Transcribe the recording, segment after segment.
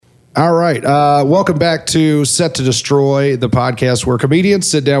All right. Welcome back to Set to Destroy, the podcast where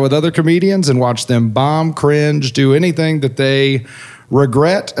comedians sit down with other comedians and watch them bomb, cringe, do anything that they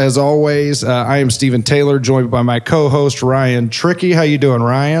regret. As always, I am Stephen Taylor, joined by my co-host, Ryan Tricky. How you doing,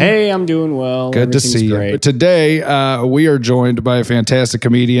 Ryan? Hey, I'm doing well. Good to see you. Today, we are joined by a fantastic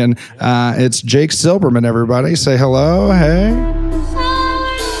comedian. It's Jake Silberman, everybody. Say hello. Hey.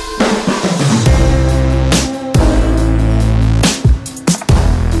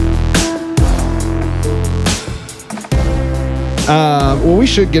 Well, we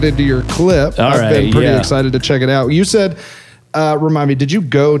should get into your clip. I've been pretty excited to check it out. You said, remind me, did you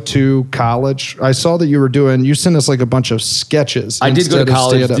go to college? I saw that you sent us like a bunch of sketches. I did go to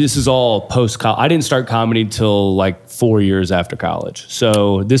college. This is all post-college. I didn't start comedy till like 4 years after college.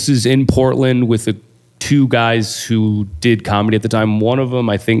 So this is in Portland with the two guys who did comedy at the time. One of them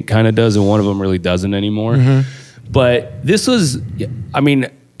I think kind of does and one of them really doesn't anymore. Mm-hmm. But this was,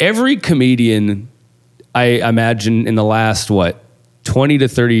 every comedian I imagine in the last, 20 to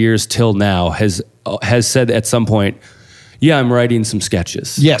 30 years till now has said at some point, yeah, I'm writing some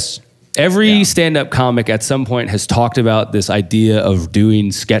sketches. Yes. Every stand-up comic at some point has talked about this idea of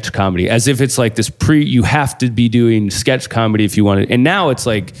doing sketch comedy as if it's like this you have to be doing sketch comedy if you want it. And now it's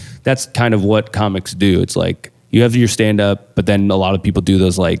like, that's kind of what comics do. It's like, you have your stand-up, but then a lot of people do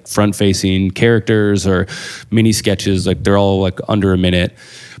those like front-facing characters or mini sketches. Like they're all like under a minute.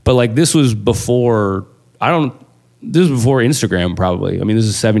 But like this was before, this was before Instagram probably. This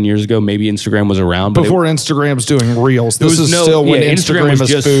is 7 years ago. Maybe Instagram was around. Before Instagram's doing reels. This is still when Instagram was is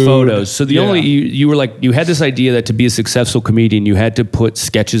just food. Photos. So the only, you were like, you had this idea that to be a successful comedian, you had to put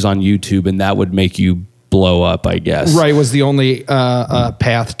sketches on YouTube and that would make you blow up, I guess. Right, was the only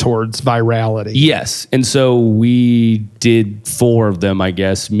path towards virality. Yes. And so we did 4 of them, I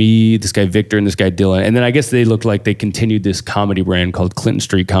guess. Me, this guy Victor, and this guy Dylan. And then I guess they looked like they continued this comedy brand called Clinton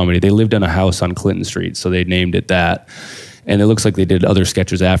Street Comedy. They lived in a house on Clinton Street, so they named it that. And it looks like they did other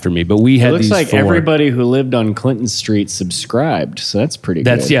sketches after me. But we had these 4. It looks like everybody who lived on Clinton Street subscribed, so that's pretty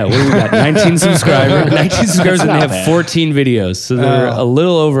good. What do we got? 19 subscribers. 19 subscribers, and they have 14 videos. So they're a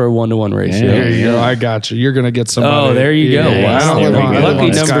little over a 1-to-1 ratio. There you go. I got you. You're going to get somebody. Oh, there you go. Yeah, wow.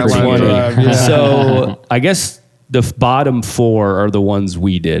 Lucky number 20. Yeah. So I guess the bottom 4 are the ones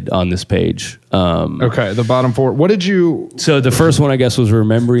we did on this page. Okay, the bottom 4. What did you... So the first one, I guess, was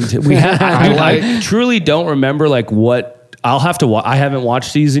remembering... I truly don't remember like what... I'll have to I haven't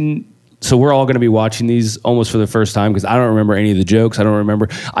watched these so we're all going to be watching these almost for the first time because I don't remember any of the jokes. I don't remember.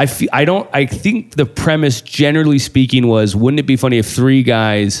 I think the premise, generally speaking, was, wouldn't it be funny if 3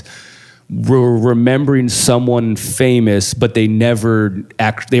 guys were remembering someone famous, but they never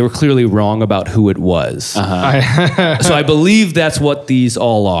they were clearly wrong about who it was. Uh-huh. So I believe that's what these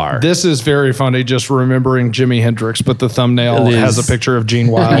all are. This is very funny, just remembering Jimi Hendrix, but the thumbnail has a picture of Gene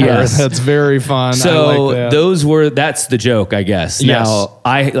Wilder. Yes. That's very fun. So I like that. That's the joke, I guess. Yes. Now,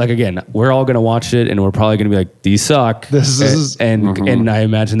 again, we're all going to watch it and we're probably going to be like, these suck. And I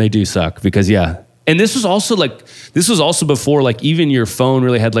imagine they do suck because, yeah. And this was also before like even your phone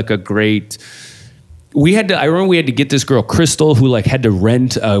really had like a great. I remember we had to get this girl Crystal who like had to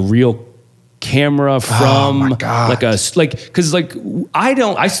rent a real camera from I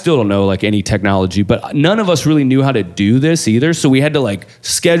still don't know like any technology, but none of us really knew how to do this either. So we had to like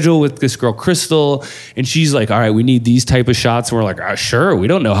schedule with this girl Crystal, and she's like, all right, we need these type of shots. And we're like, sure, we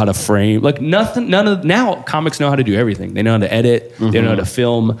don't know how to frame like nothing. Now comics know how to do everything. They know how to edit, they know how to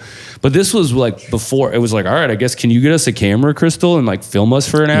film. But this was like before. It was like, all right, I guess, can you get us a camera, Crystal, and like film us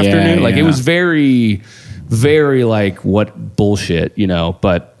for an afternoon? Like it was very, very like what bullshit,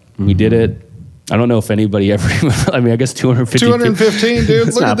 but we did it. I don't know if anybody ever, I guess 215,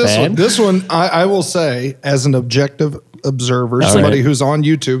 dude. Look at this one. This one, I will say, as an objective observer, somebody who's on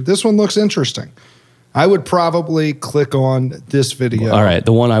YouTube, this one looks interesting. I would probably click on this video. All right,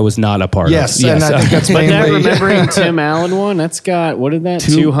 the one I was not a part of. Yes, and I think that's mainly... But that remembering Tim Allen one, that's got, what did that?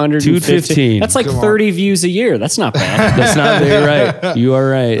 215. That's like 30 views a year. That's not bad. That's not very right. You are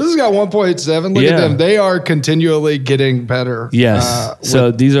right. This has got 1.7. Look at them. They are continually getting better. Yes.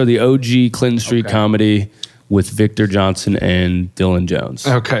 So these are the OG Clinton Street comedy with Victor Johnson and Dylan Jones.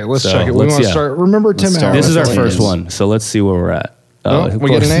 Okay, let's check it. We want to start. Remember Tim Allen. This is our first one, so let's see where we're at. We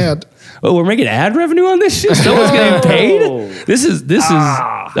get an ad. Oh, we're making ad revenue on this shit? Someone's getting paid? This is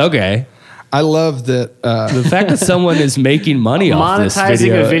okay. I love that. The fact that someone is making money off this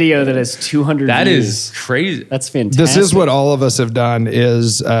video. Monetizing a video that has 200 that views. Is crazy. That's fantastic. This is what all of us have done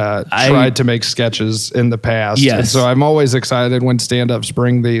is tried to make sketches in the past. Yes. And so I'm always excited when stand-ups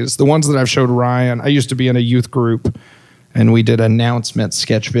bring these. The ones that I've showed Ryan, I used to be in a youth group and we did announcement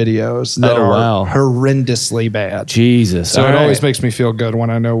sketch videos that are horrendously bad. Jesus. So it always makes me feel good when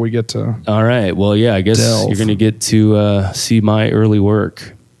I know we get to. All right. Well, yeah, I guess you're going to get to see my early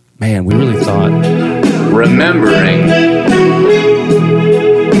work. Man, we really thought. Remembering.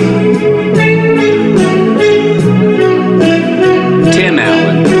 Tim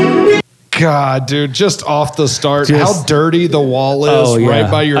Allen. God, dude, just off the start, how dirty the wall is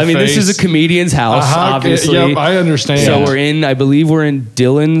right by your face. I mean, this is a comedine's house, obviously. Yep, I understand. So I believe we're in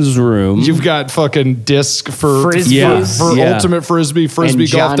Dylan's room. You've got fucking disc for ultimate frisbee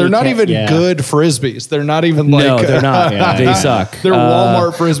golf. They're not even good frisbees. They're not even like... No, they're not. They suck. They're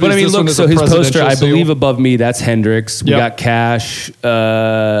Walmart frisbees. But I mean, look, so his poster, I believe above me, that's Hendrix. We got Cash.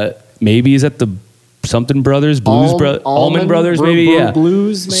 Maybe he's at the... Something Brothers, Allman Brothers, maybe,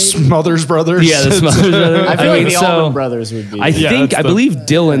 Blues, maybe? Smothers Brothers. Yeah, the Smothers Brothers. I feel like the Allman Brothers would be. I believe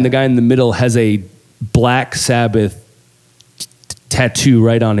Dylan, the guy in the middle, has a Black Sabbath tattoo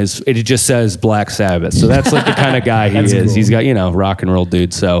right on his, it just says Black Sabbath. So that's like the kind of guy he is. Cool. He's got, rock and roll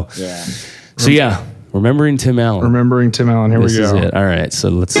dude. So, remembering Tim Allen. Remembering Tim Allen, here we go. This is it. All right, so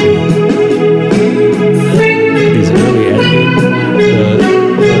let's see. These early editing.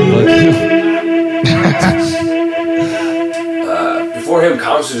 Before him,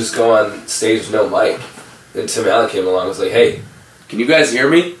 comics would just go on stage with no mic. Then Tim Allen came along and was like, hey, can you guys hear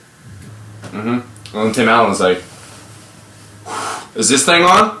me? Mm-hmm. And Tim Allen was like, is this thing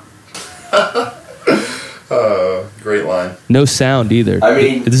on? Great line. No sound either. I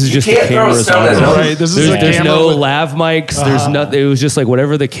mean, this is just the camera's audio. Right, there's no lav mics. There's nothing. It was just like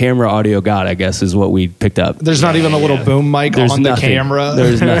whatever the camera audio got, I guess, is what we picked up. There's not even a little boom mic on the camera.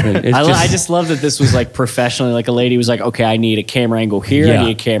 There's nothing. I just love that this was like professionally. Like a lady was like, okay, I need a camera angle here. I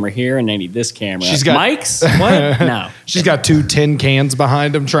need a camera here, and I need this camera. She's got mics. What? No. She's got 2 tin cans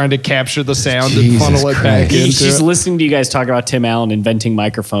behind him trying to capture the sound and funnel it back into. She's listening to you guys talk about Tim Allen inventing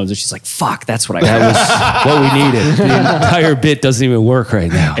microphones, and she's like, "Fuck, that's what I got." That was what we needed. The entire bit doesn't even work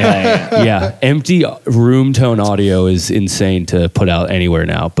right now. Yeah. Empty room tone audio is insane to put out anywhere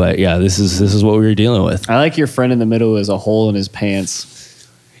now. But yeah, this is what we were dealing with. I like your friend in the middle is a hole in his pants.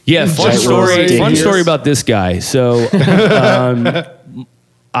 Yeah, fun story about this guy. So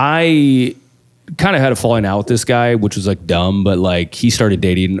I kind of had a falling out with this guy, which was like dumb, but like he started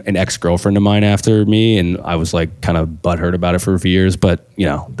dating an ex-girlfriend of mine after me, and I was like kind of butthurt about it for a few years, but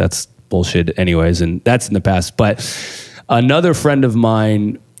that's bullshit anyways, and that's in the past. But another friend of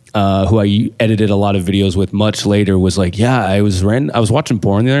mine who I edited a lot of videos with much later was like, yeah, I was watching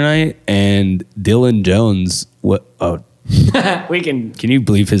porn the other night, and Dylan Jones, can you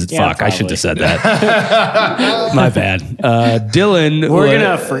believe his fuck? Probably. I should have said that. My bad. Dylan. We're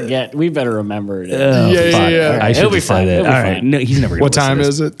gonna forget. We better remember it. Yeah. I should have said it. All right. No, he's never gonna What time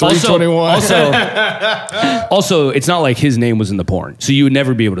is it? 3:21. Also, it's not like his name was in the porn, so you would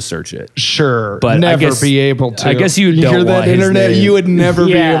never be able to search it. Sure, but never be able to. I guess you don't hear that internet. You would never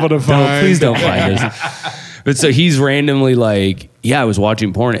be able to find. Please don't find this. But so he's randomly like, I was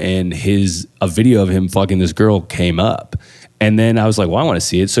watching porn and a video of him fucking this girl came up. And then I was like, well, I want to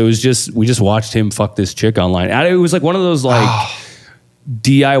see it. So we just watched him fuck this chick online. And it was like one of those like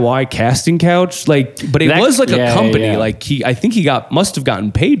DIY casting couch. Like, but it was like a company. Yeah. Like I think he must have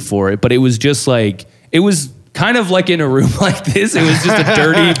gotten paid for it, but it was just like, it was kind of like in a room like this. It was just a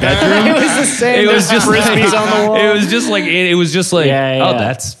dirty bedroom. It was the same. It was just frisbees on the wall. It was just like oh,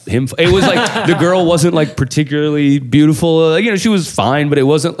 that's him. It was like the girl wasn't like particularly beautiful. She was fine, but it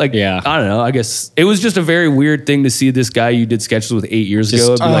wasn't like I don't know. I guess it was just a very weird thing to see this guy you did sketches with 8 years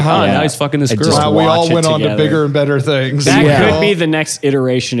ago. And be like, now he's fucking this girl. We all went on to bigger and better things. That could be the next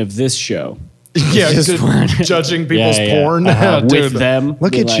iteration of this show. Yeah, judging people's porn with them.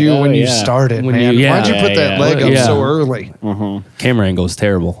 Look at you when you started, man. Why'd you put that leg up so early? Camera angle is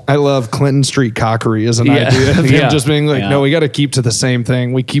terrible. I love Clinton Street cockery as an idea of him just being like, no, we got to keep to the same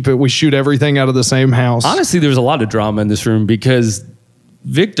thing. We shoot everything out of the same house. Honestly, there's a lot of drama in this room because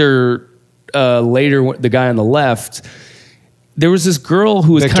Victor, later, the guy on the left, there was this girl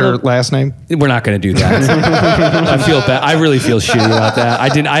who was Victor, last name? We're not going to do that. I feel bad. I really feel shitty about that. I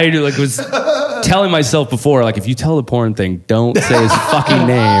was telling myself before, like, if you tell the porn thing, don't say his fucking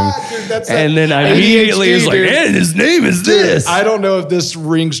name. Dude, and then I immediately was like, his name is this. I don't know if this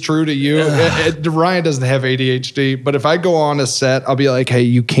rings true to you. Ryan doesn't have ADHD, but if I go on a set, I'll be like, hey,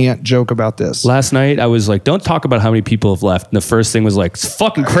 you can't joke about this. Last night, I was like, don't talk about how many people have left. And the first thing was like, it's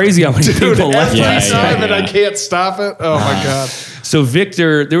fucking crazy how many people left. Every time and I can't stop it. Oh my God. So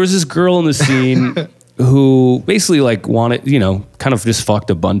Victor, there was this girl in the scene who basically like wanted, kind of just fucked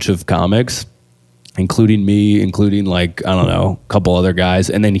a bunch of comics. including me, including like, I don't know, a couple other guys.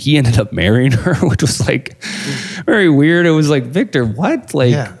 And then he ended up marrying her, which was like very weird. It was like, Victor, what?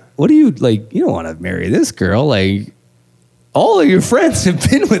 Like, what do you like? You don't want to marry this girl. Like, all of your friends have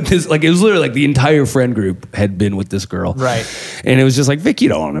been with this. Like, it was literally like the entire friend group had been with this girl. Right. And it was just like, Vic, you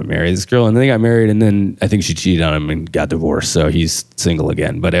don't want to marry this girl. And then they got married, and then I think she cheated on him and got divorced. So he's single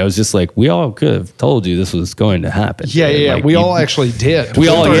again. But I was just like, we all could have told you this was going to happen. Yeah. Like, we all actually did. We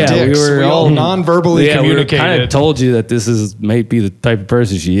all non-verbally communicated. We kind of told you that this might be the type of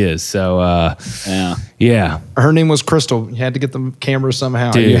person she is. So, yeah. Her name was Crystal. You had to get the camera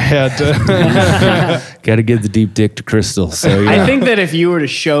somehow. Dude. You had to. Got to give the deep dick to Crystal. So, yeah. I think that if you were to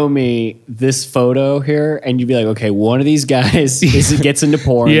show me this photo here and you'd be like, okay, one of these guys gets into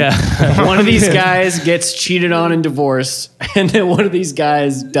porn. Yeah. One of these guys gets cheated on and divorced. And then one of these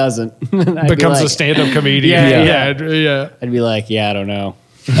guys doesn't. Becomes a stand-up comedian. Yeah. I'd be like, I don't know.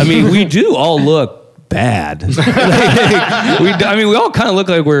 I mean, we do all look bad. We all kind of look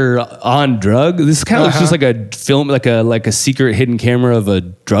like we're on drug. This kind of looks just like a film, like a secret hidden camera of a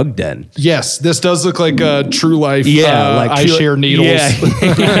drug den. Yes, this does look like a True Life. Like I share needles.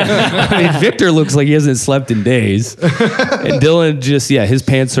 Yeah. I mean, Victor looks like he hasn't slept in days, and Dylan just his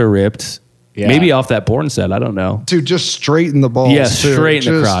pants are ripped. Yeah. Maybe off that porn set. I don't know. Dude, just straight in the balls. Yeah, straight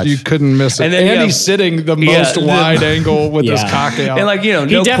in the crotch. You couldn't miss it. And he's sitting the most wide angle with his cock out. And like, he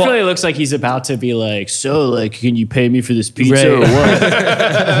definitely looks like he's about to be like, so like, can you pay me for this pizza or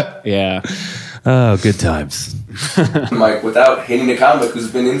what? Yeah. Oh, good times. Mike, without hitting a comic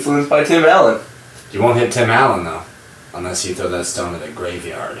who's been influenced by Tim Allen. You won't hit Tim Allen, though, unless you throw that stone in the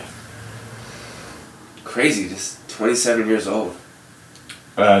graveyard. Crazy, just 27 years old.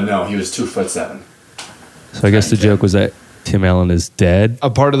 No, he was 2'7". So I guess the joke was that Tim Allen is dead. A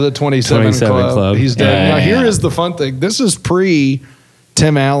part of the 27 club. He's dead. Now, here is the fun thing. This is pre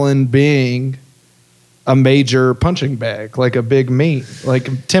Tim Allen being a major punching bag, like a big meat.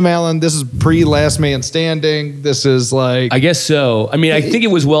 Like Tim Allen, this is pre Last Man Standing. This is like... I guess so. I mean, I think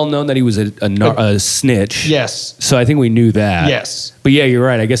it was well known that he was a snitch. Yes. So I think we knew that. Yes. But yeah, you're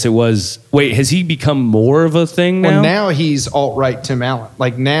right. I guess it was... Wait, has he become more of a thing now? Well, now he's alt-right Tim Allen.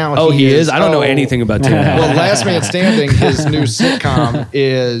 Like now he is? I don't know anything about Tim Allen. Well, Last Man Standing, his new sitcom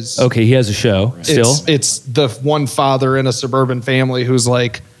is... Okay, he has a show still? It's the one father in a suburban family who's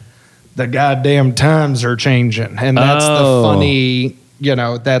like, the goddamn times are changing. And that's the funny...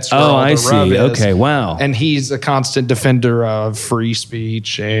 that's where all the rub is. Okay, wow. And he's a constant defender of free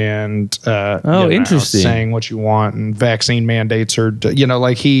speech and interesting, saying what you want, and vaccine mandates are,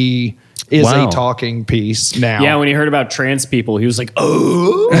 like he is a talking piece now. Yeah, when he heard about trans people, he was like,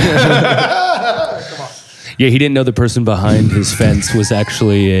 oh. Yeah, he didn't know the person behind his fence was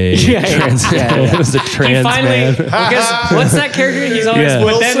actually a trans. It was a trans man. Because what's that character? He's always. Yeah.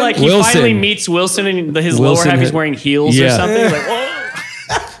 But then, like, he finally meets Wilson, and his lower half, he's wearing heels or something. He's like, whoa.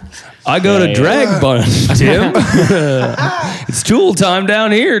 I go to drag bunch, Tim. It's tool time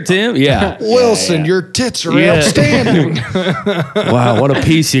down here, Tim. Yeah. Wilson, your tits are outstanding. Wow, what a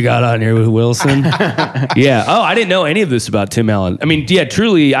piece you got on here with Wilson. Yeah. Oh, I didn't know any of this about Tim Allen. I mean,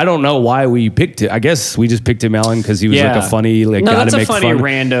 truly, I don't know why we picked it. I guess we just picked Tim Allen because he was like a funny, that's a funny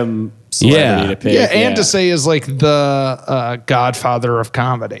random celebrity to pick. And to say is like the Godfather of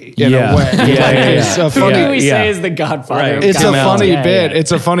comedy in a way. It's a funny. Who do we say is the Godfather? Of it's comedy? a funny bit.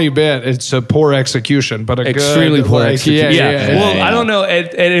 It's a funny bit. It's a poor execution, but extremely poor execution. Yeah. I don't know. And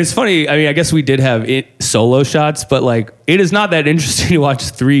it's funny. I mean, I guess we did have solo shots, but like it is not that interesting to watch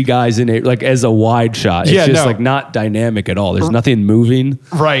three guys in it like as a wide shot. It's just like not dynamic at all. There's nothing moving.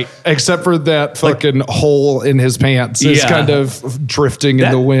 Right, except for that fucking hole in his pants is kind of drifting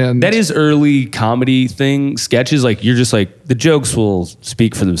in the wind. That is early comedy thing. Sketches like you're just like the jokes will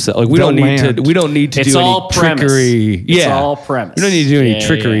speak for themselves. Like we don't need to do any trickery. It's all premise. We don't need to do any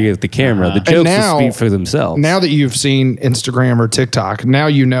trickery with the camera. The jokes will speak for themselves. Now that you've seen Instagram or TikTok, now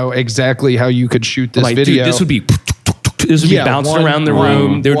you know exactly how you could shoot this video. Dude, this would be bouncing around the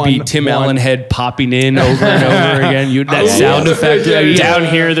room. There would be Tim Allen head popping in over and over again. That sound effect. Down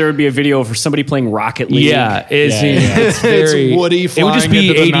here, there would be a video for somebody playing Rocket League. It's very. It's Woody flying. It would just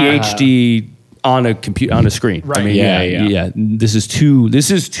be ADHD on a computer on a screen. Right. I mean, This is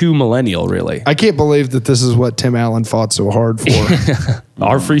too millennial, really. I can't believe that this is what Tim Allen fought so hard for.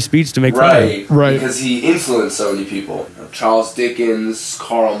 Our free speech to make fun of. Right. Because he influenced so many people. Charles Dickens,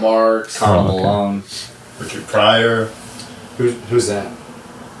 Karl Marx, Karl Malone, Richard Pryor. Who's that?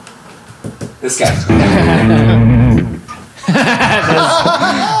 This guy.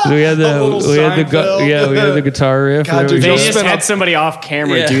 We had the guitar riff. God, dude, They just had somebody off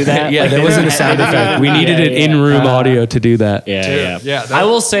camera do that. Yeah, Like, there wasn't a sound effect. We needed it in-room audio to do that. Yeah. I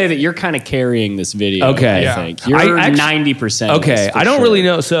will say that you're kind of carrying this video. Okay. I think you're 90%. Okay, I don't really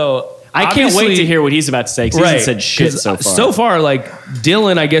know. So I can't wait to hear what he's about to say because he hasn't said shit so far. So far, like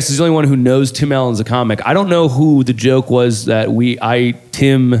Dylan, I guess is the only one who knows Tim Allen's a comic. I don't know who the joke was that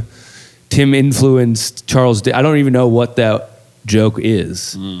Tim influenced Charles. I don't even know what that joke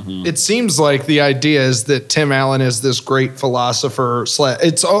is. Mm-hmm. It seems like the idea is that Tim Allen is this great philosopher.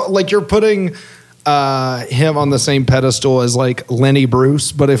 It's like you're putting him on the same pedestal as like Lenny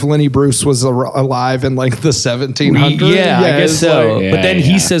Bruce, but if Lenny Bruce was alive in like the 1700s, I guess so. Like, but then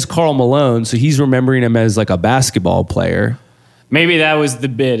he says Karl Malone, so he's remembering him as like a basketball player. Maybe that was the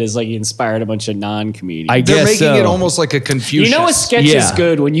bit, is like he inspired a bunch of non-comedians. They're making it almost like a Confucius. You know a sketch is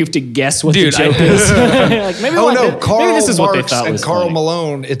good when you have to guess what the joke is? Like maybe maybe this is what they thought was Karl funny.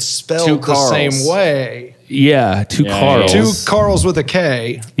 Malone, it's spelled the same way. Yeah, Carls. Two Carls with a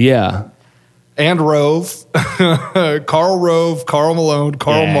K. Yeah. And Rove. Karl Rove, Karl Malone,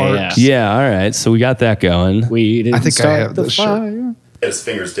 Karl Marx. Yeah, all right. So we got that going. I think I have this shirt. His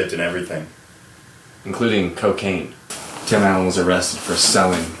fingers dipped in everything. Including cocaine. Tim Allen was arrested for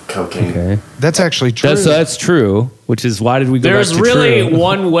selling cocaine. Okay. That's actually true. That's true, which is why did we go There's back to really true?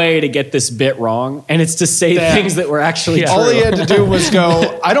 one way to get this bit wrong, and it's to say things that were actually true. All he had to do was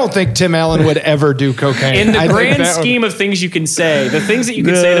go, I don't think Tim Allen would ever do cocaine. In the grand scheme of things you can say, the things that you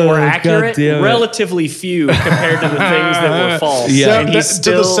can say that were accurate, relatively few compared to the things that were false. Yeah. And he's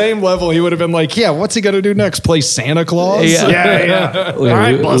to the same level, he would have been like, yeah, what's he going to do next? Play Santa Claus? Yeah. We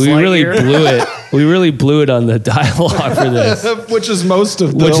really blew it. We really blew it on the dialogue for this. Which is most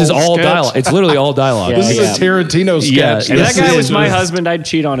of Which is all sketch. dialogue. It's literally all dialogue. This is a Tarantino sketch. If that guy This was is- my husband, I'd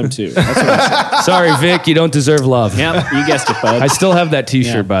cheat on him too. That's what I'm saying. Sorry, Vic, you don't deserve love. Yep, you guessed it, bud. I still have that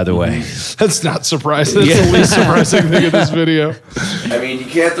T-shirt, by the way. That's not surprising. That's the least surprising thing of this video. I mean, you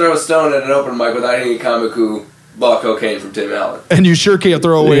can't throw a stone at an open mic without hitting a comic who bought cocaine from Tim Allen. And you sure can't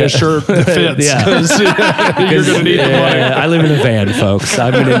throw away a shirt that fits. Yeah. 'Cause, you're going to need the money. I live in a van, folks.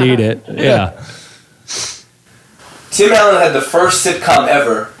 I'm going to need it. Yeah. Tim Allen had the first sitcom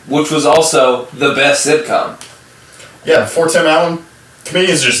ever, which was also the best sitcom. Yeah, before Tim Allen,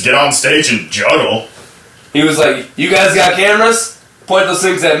 comedians just get on stage and juggle. He was like, you guys got cameras? Point those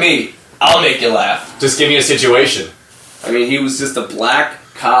things at me. I'll make you laugh. Just give me a situation. I mean, he was just a black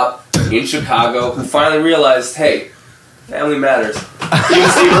cop in Chicago who finally realized, hey, family matters. He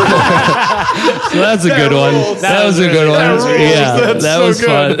was Steve Urkel. So that's a good one. That was a good one. Yeah, that was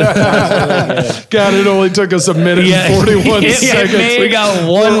fun. God, it only took us a minute and 41 seconds. We got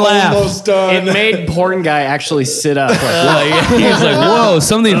one laugh. Almost done. It made porn guy actually sit up. He was like, whoa,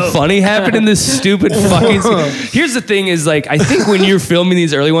 something funny happened in this stupid fucking scene. Here's the thing is, like, I think when you're filming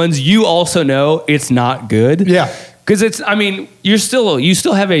these early ones, you also know it's not good. Yeah. Because it's, I mean, you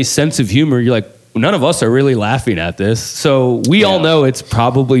still have a sense of humor. You're like, none of us are really laughing at this. So we all know it's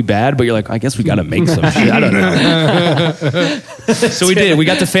probably bad, but you're like, I guess we got to make some shit. I don't know. So we did. We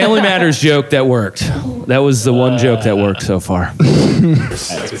got the Family Matters joke that worked. That was the one joke that worked so far. Even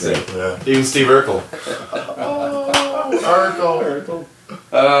Steve Urkel.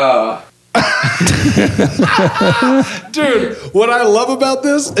 Dude, what I love about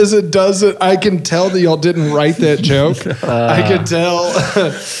this is I can tell that y'all didn't write that joke. I can tell.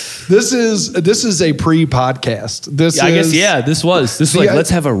 This is a pre-podcast. This was like, let's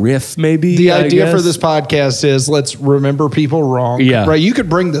have a riff maybe. The idea for this podcast is let's remember people wrong. Yeah. Right. You could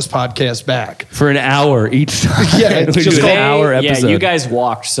bring this podcast back for an hour each time. Yeah, it's we just do an hour episode. Yeah, you guys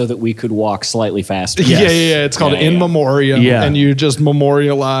walked so that we could walk slightly faster. Yeah. It's called In Memoriam. Yeah. And you just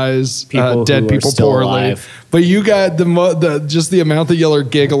memorialize People dead who are people still poorly. alive. But you got just the amount that y'all are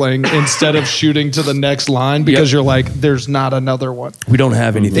giggling instead of shooting to the next line because you're like, there's not another one. We don't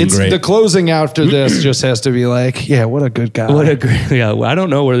have anything great. The closing after this just has to be like, yeah, what a good guy. What a great, yeah. I don't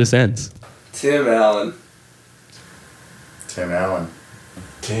know where this ends. Tim Allen. And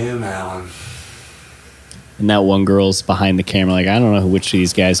that one girl's behind the camera like, I don't know which of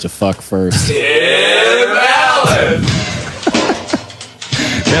these guys to fuck first. Tim Allen!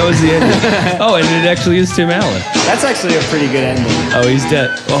 That was the ending. Oh, and it actually is Tim Allen. That's actually a pretty good ending. Oh, he's dead.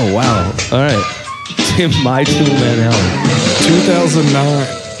 Oh, wow. All right. My Toolman Allen. 2009.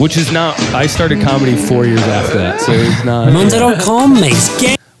 Which is not, I started comedy 4 years after that, so it's not. Monday.com makes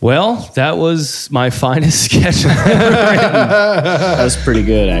game. Well, that was my finest sketch I've ever written. That was pretty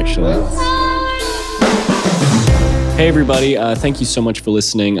good, actually. Hey, everybody. Thank you so much for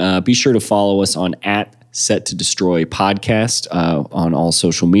listening. Be sure to follow us on Set to Destroy podcast on all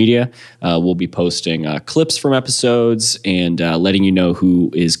social media. We'll be posting clips from episodes and letting you know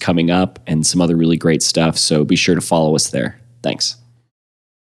who is coming up and some other really great stuff. So be sure to follow us there. Thanks.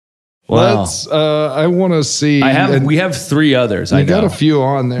 Wow. I want to see. We have 3 others. I got a few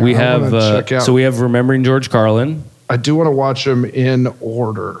on there. We have so we have Remembering George Carlin. I do want to watch them in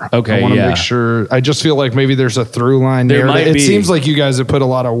order. Okay, I want to make sure. I just feel like maybe there's a through line there. It seems like you guys have put a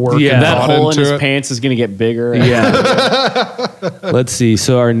lot of work. Yeah, that hole in his it. pants is going to get bigger. Yeah. Let's see.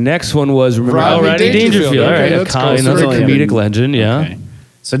 So our next one was Rodney Dangerfield. Okay, All right, that's cool. another Sorry, comedic legend. Yeah. Okay.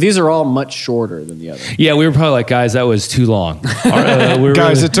 So these are all much shorter than the others. Yeah, we were probably like, guys, that was too long.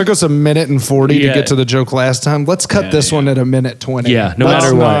 Guys, it took us 1:40 to get to the joke last time. Let's cut this one at 1:20. Yeah, no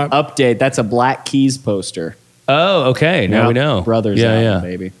matter what. Update. That's a Black Keys poster. Oh, okay. Now we know. Brothers album,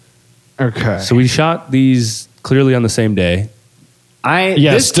 baby. Okay. So we shot these clearly on the same day.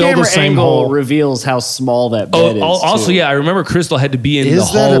 This still camera the same angle hole. reveals how small that bed is. Also, too. yeah, I remember Crystal had to be in the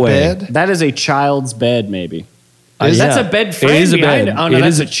Is that a hallway. bed? That is a child's bed, maybe. Yeah. That's a bed frame It is a behind bed. it. Oh, no, It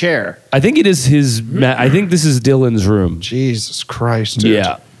that's is a chair. I think it is his. I think this is Dylan's room. Jesus Christ, dude.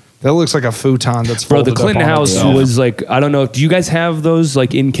 Yeah. That looks like a futon that's Bro, folded the Clinton up on house itself. was like, I don't know. Do you guys have those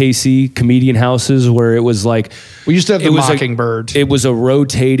like in KC comedian houses where it was like, We used to have the it was like- Mockingbird. it was a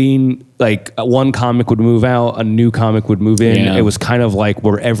rotating, like one comic would move out, a new comic would move in. Yeah. It was kind of like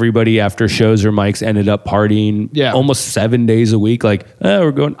where everybody after shows or mics ended up partying almost 7 days a week. Like,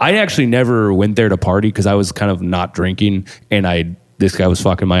 we're going. I actually never went there to party because I was kind of not drinking and this guy was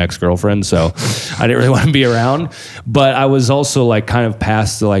fucking my ex-girlfriend, so I didn't really want to be around. But I was also like kind of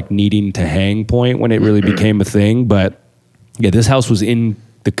past the like needing to hang point when it really became a thing. But yeah, this house was in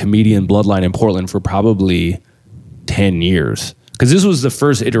the comedian bloodline in Portland for probably 10 years. Because this was the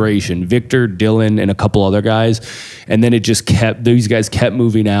first iteration, Victor, Dylan, and a couple other guys. And then it just these guys kept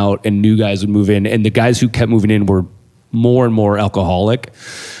moving out and new guys would move in. And the guys who kept moving in were more and more alcoholic.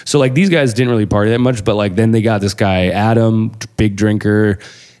 So like these guys didn't really party that much, but like then they got this guy, Adam, big drinker,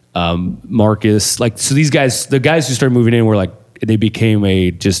 Marcus. Like, so these guys, the guys who started moving in were like, they became a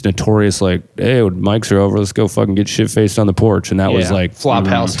just notorious like, hey, when mics are over, let's go fucking get shit faced on the porch. And that was like flop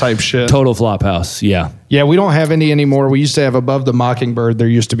house type shit. Total flop house. Yeah. Yeah, we don't have any anymore. We used to have above the Mockingbird. There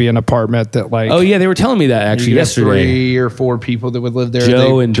used to be an apartment that like. Oh yeah, they were telling me that actually you had yesterday. 3 or 4 people that would live there.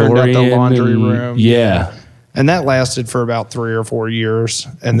 Joe They and turned Dorian out the laundry and- room. Yeah. And that lasted for about 3 or 4 years.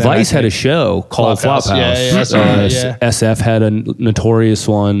 And then Vice had a show called Flophouse. Flophouse. Yeah. SF had a notorious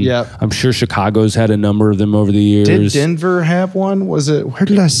one. Yep. I'm sure Chicago's had a number of them over the years. Did Denver have one? Was it? Where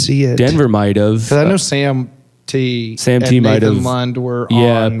did I see it? Denver might have. 'Cause I know Sam T. Sam and T might Nathan have. Lund were Yeah,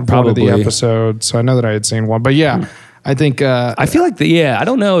 on one of probably. the episodes, so I know that I had seen one. But yeah, I think I feel like I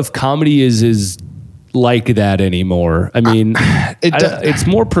don't know if comedy is like that anymore. I mean, it's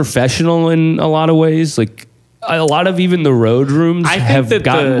more professional in a lot of ways. Like a lot of even the road rooms have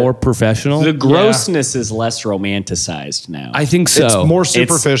gotten more professional. The grossness is less romanticized now. I think so. it's more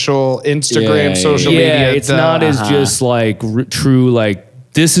superficial. Instagram, social media. Yeah, it's not as just like true. Like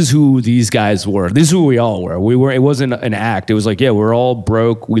this is who these guys were. This is who we all were. We were. It wasn't an act. It was like, yeah, we're all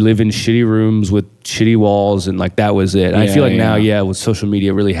broke. We live in shitty rooms with shitty walls, and like that was it. And I feel like now, with social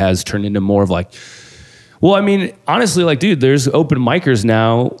media, it really has turned into more of like. Well, I mean, honestly, like, dude, there's open micers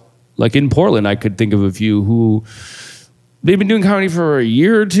now. Like in Portland, I could think of a few who they've been doing comedy for a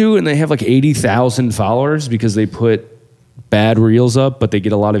year or two, and they have like 80,000 followers because they put bad reels up, but they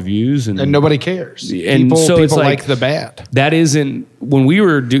get a lot of views, and nobody cares. And People it's like the bad. That isn't when we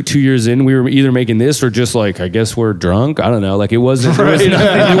were 2 years in. We were either making this or just like, I guess we're drunk. I don't know. Like it wasn't. There was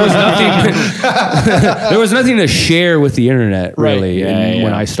nothing. There was nothing to share with the internet really.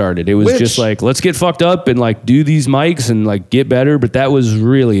 When I started, it was just like, let's get fucked up and like do these mics and like get better. But that was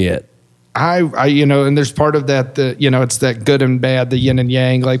really it. I and there's part of that it's that good and bad, the yin and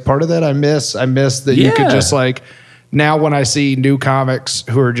yang. Like part of that I miss that you could just like. Now when I see new comics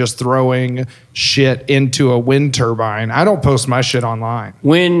who are just throwing shit into a wind turbine, I don't post my shit online.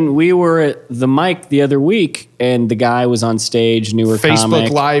 When we were at the mic the other week and the guy was on stage, newer Facebook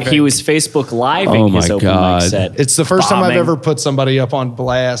comic, Living. he was Facebook Living his open mic set. It's the first time I've Bombing. ever put somebody up on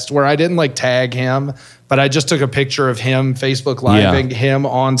blast where I didn't like tag him, but I just took a picture of him Facebook Living him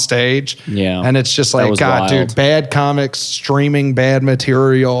on stage. Yeah. And it's just That like, was God, wild. dude, bad comics streaming bad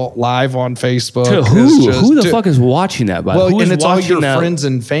material live on Facebook. Dude, who the fuck is watching that? By Well, who is and it's all watching your that? friends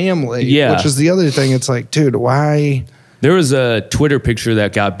and family, Yeah. which is the other thing. It's like, dude, why? There was a Twitter picture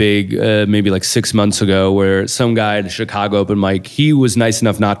that got big maybe like 6 months ago where some guy at a Chicago open mic, he was nice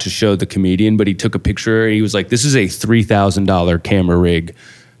enough not to show the comedian, but he took a picture and he was like, this is a $3,000 camera rig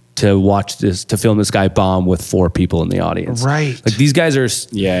to watch this, to film this guy bomb with 4 people in the audience. Right. Like these guys are,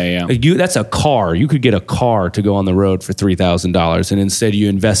 Yeah. like that's a car. You could get a car to go on the road for $3,000, and instead you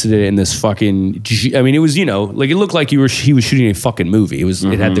invested it in this fucking. I mean, it was, like it looked like he was shooting a fucking movie. It was.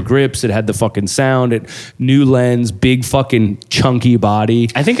 It had the grips. It had the fucking sound. It new lens, big fucking chunky body.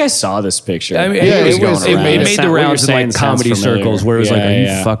 I think I saw this picture. I mean, it made the rounds in like comedy circles where it was like, are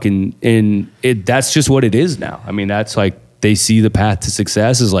you fucking in it? That's just what it is now. I mean, that's like. They see the path to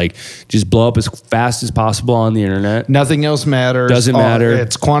success is like just blow up as fast as possible on the internet. Nothing else matters. Doesn't matter.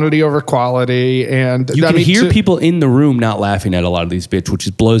 It's quantity over quality. And you can hear people in the room not laughing at a lot of these bits, which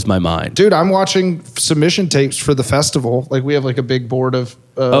just blows my mind. Dude, I'm watching submission tapes for the festival. Like we have like a big board of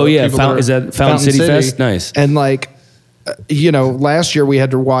is that Fountain City Fest? Nice. And like last year we had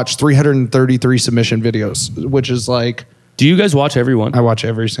to watch 333 submission videos, which is like. Do you guys watch every one? I watch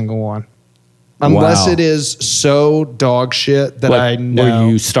every single one. Unless it is so dog shit that I know.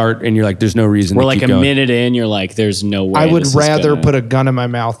 Where you start and you're like, there's no reason We're to like keep a going. minute in, you're like, there's no way. I would rather put a gun in my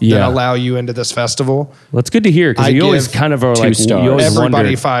mouth than allow you into this festival. Well, that's good to hear because you always kind of are like, you always everybody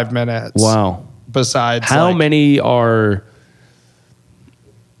wonder, 5 minutes. Wow. Besides, how many are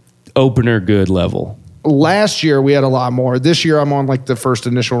opener good level? Last year we had a lot more. This year I'm on like the first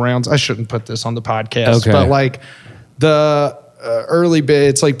initial rounds. I shouldn't put this on the podcast, but like the early bit,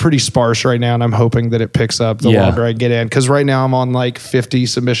 it's like pretty sparse right now, and I'm hoping that it picks up the longer I get in. Because right now I'm on like 50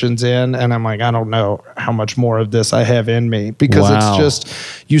 submissions in, and I'm like, I don't know how much more of this I have in me, because it's just,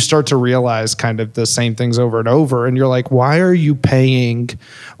 you start to realize kind of the same things over and over, and you're like, why are you paying?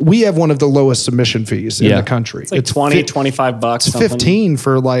 We have one of the lowest submission fees in the country. It's like 20, $25. It's 15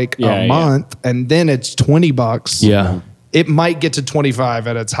 for like a month, and then it's $20. Yeah. It might get to 25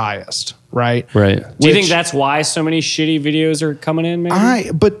 at its highest, right? Right. Do you think that's why so many shitty videos are coming in,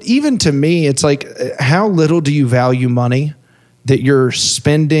 maybe? But even to me, it's like, how little do you value money that you're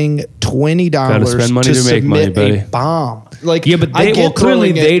spending $20 to submit a bomb? Like, but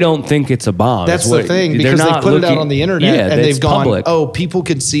clearly they don't think it's a bomb. That's the thing, because they put it out on the internet and they've gone, public. People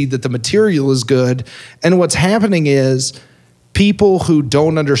can see that the material is good. And what's happening is people who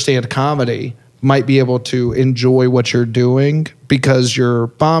don't understand comedy might be able to enjoy what you're doing because you're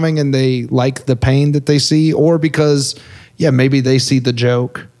bombing and they like the pain that they see, or because, maybe they see the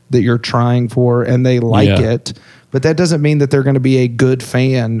joke that you're trying for and they like it. But that doesn't mean that they're going to be a good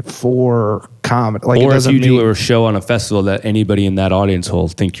fan for comedy. Like, or if you do a show on a festival that anybody in that audience will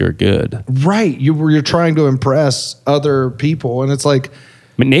think you're good. Right. You're trying to impress other people. And it's like,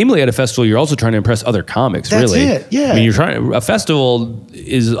 but namely at a festival, you're also trying to impress other comics, that's really. It, yeah. I mean, a festival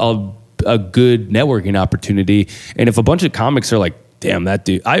is a good networking opportunity. And if a bunch of comics are like, damn, that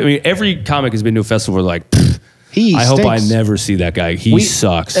dude. I mean, every comic has been to a festival where they're like, I hope I never see that guy. He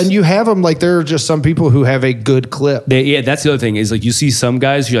sucks. And you have them, like, there are just some people who have a good clip. That's the other thing is, like, you see some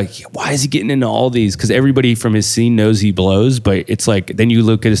guys, you're like, why is he getting into all these? Because everybody from his scene knows he blows, but it's like, then you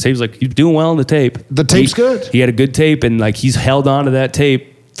look at his tape, he's like, he's doing well on the tape. The tape's good. He had a good tape, and like he's held on to that tape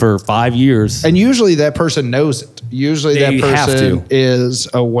for 5 years. And usually that person knows it. Usually that person is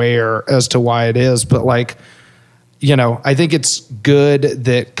aware as to why it is. But like, I think it's good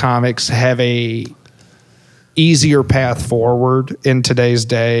that comics have a easier path forward in today's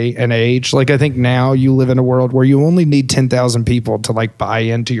day and age. Like, I think now you live in a world where you only need 10,000 people to like buy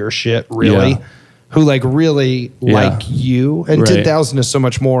into your shit, really, who like really like you. And 10,000 is so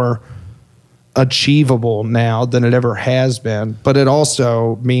much more achievable now than it ever has been. But it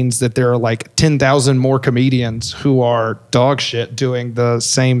also means that there are like 10,000 more comedians who are dog shit doing the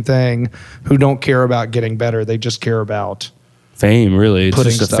same thing, who don't care about getting better. They just care about fame, really. It's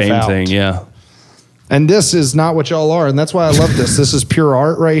putting just a fame thing, And this is not what y'all are, and that's why I love this. This is pure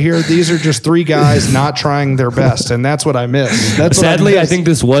art right here. These are just 3 guys not trying their best, and that's what I miss. Sadly, I think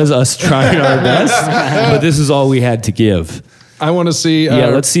this was us trying our best, but this is all we had to give. I want to see.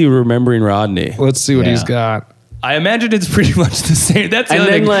 Let's see Remembering Rodney. Let's see what he's got. I imagine it's pretty much the same. That's the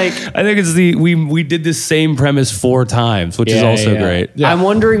other thing. Like, I think it's we did the same premise 4 times, which is also great. Yeah. I'm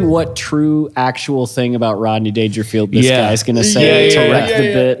wondering what true actual thing about Rodney Dangerfield this guy's going to say to wreck the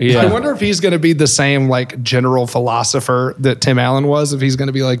bit. Yeah. I wonder if he's going to be the same like general philosopher that Tim Allen was. If he's going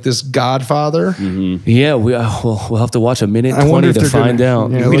to be like this godfather. Mm-hmm. Yeah, we'll have to watch a minute 20 to find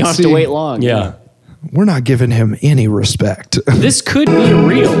out. Yeah, we don't have to wait long. Yeah. We're not giving him any respect. This could be a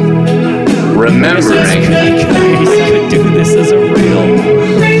reel. Remembering. He could do this as a reel.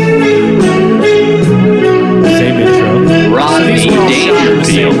 Same intro. Rodney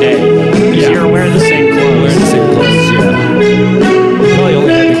Dangerfield. You're wearing the same clothes. Probably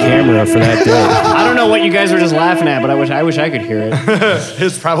only had the camera for that day. I don't know what you guys were just laughing at, but I wish I I could hear it.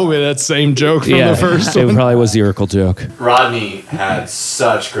 It's probably that same joke from the first it one. probably was the Urkel joke. Rodney had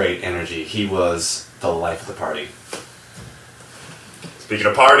such great energy. He was the life of the party. Speaking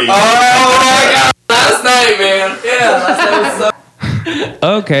of parties. Oh my god! Last night, man. Yeah, last night was so.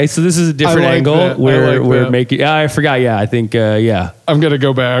 Okay, so this is a different like angle that. where we're that. making. I forgot. Yeah, I think. Yeah. I'm going to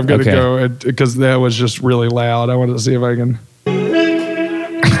go back. I'm going to Okay. go because that was just really loud. I wanted to see if I can.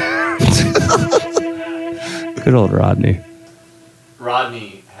 Good old Rodney.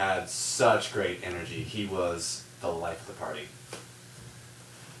 Rodney had such great energy. He was the life of the party.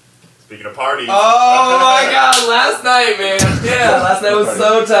 Speaking of parties. Oh my god! Last night, man. Yeah, last night was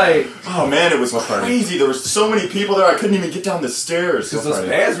so tight. Oh man, it was crazy. There was so many people there. I couldn't even get down the stairs. Because those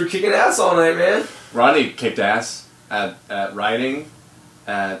fans were kicking ass all night, man. Rodney kicked ass at riding,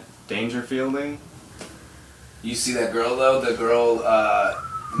 at danger fielding. You see that girl though? The girl.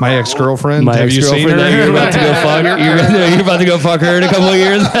 My ex-girlfriend. My Have you seen ex-girlfriend her? that you're about to go fuck. You're about to go fuck her in a couple of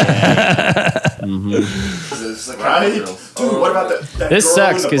years. Right? Dude, what about that This girl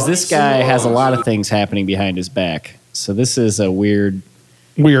sucks in the because this bunny guy suit? has a lot of things happening behind his back. So this is a weird.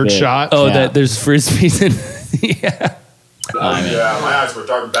 Weird Yeah. shot. Oh, Yeah. that there's frisbees in. Yeah. Yeah, my eyes were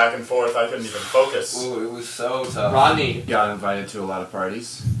darting back and forth. I couldn't even focus. Ooh, it was so tough. Rodney got invited to a lot of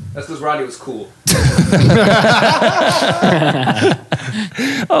parties. That's because Rodney was cool.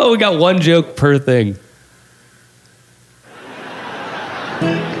 Oh, we got one joke per thing.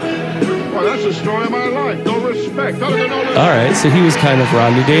 Well, that's the story of my life. No respect. All right, so he was kind of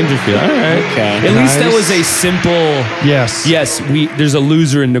Rodney Dangerfield. All right, Okay. At least that was a simple. Yes. Yes, there's a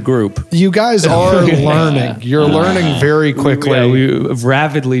loser in the group. You guys are learning. You're learning very quickly. Yeah, we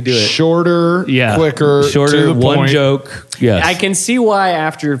rapidly do it. Shorter, Yeah, quicker, shorter. to the One point. joke. Yes, I can see why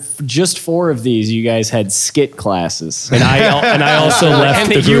after just 4 of these, you guys had skit classes. And I also left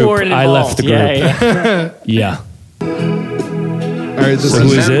And the that you group. weren't I left the group. involved. Yeah, Yeah. All right, this So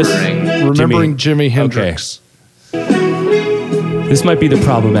is who is this? remembering Jimi Hendrix. This might be the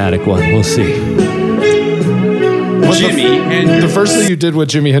problematic one. We'll see. The first thing you did with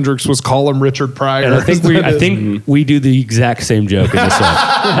Jimi Hendrix was call him Richard Pryor. And I think we do the exact same joke in this one.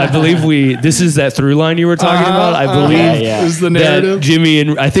 I believe this is that through line you were talking about. I believe is the that narrative. Jimmy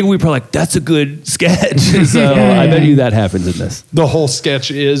and I think we were like, that's a good sketch. So I bet you that happens in this. The whole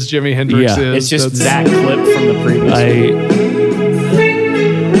sketch is Jimi Hendrix. Yeah. it's just That's- that clip from the previous.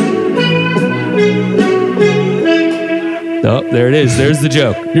 Oh, there it is. There's the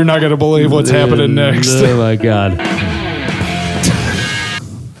joke. You're not going to believe what's happening next. Oh my god.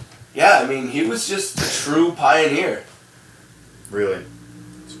 Yeah, I mean, he was just a true pioneer. Really.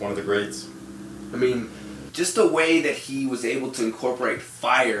 It's one of the greats. I mean, just the way that he was able to incorporate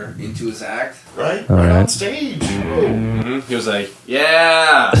fire into his act. Right? All right right. on stage. Mm-hmm. He was like,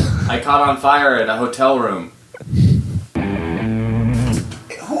 "Yeah, I caught on fire at a hotel room."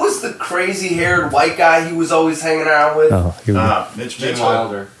 Who was the crazy-haired white guy he was always hanging around with? Oh, here we go. Mitch Jim Mitchell.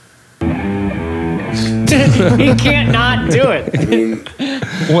 Wilder. He can't not do it. I mean,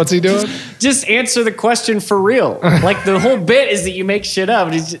 What's he doing? Just answer the question for real. Like the whole bit is that you make shit up.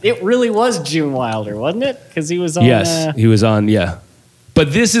 It really was June Wilder, wasn't it? Because he was on. Yes, he was on. Yeah,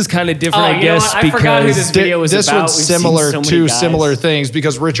 but this is kind of different, I you know guess, what? I forgot who because this video was This about. was We've seen similar so many to guys. similar things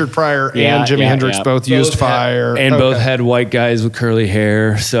because Richard Pryor Yeah, and Jimi yeah, Hendrix yeah. both used fire. and Okay. both had white guys with curly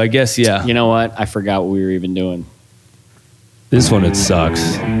hair. So I guess You know what? I forgot what we were even doing. this one it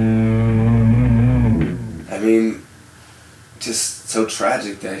sucks. I mean, just so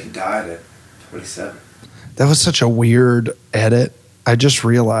tragic that he died at 27. That was such a weird edit. I just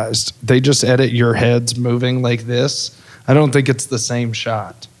realized they just edit your heads moving like this. I don't think it's the same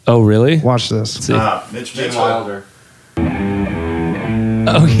shot. Oh really? Watch this. See. Mitch Jim Mitchell. Wilder.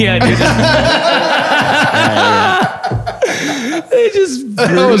 Oh yeah, dude. They just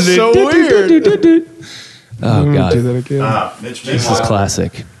That was so weird. Oh god, Do that again. Mitch this Mitchell. is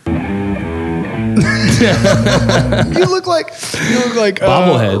classic. You look like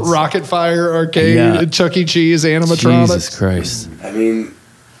Bobbleheads. Rocket Fire Arcade, Yeah. Chuck E. Cheese animatronics. Jesus Christ. I mean,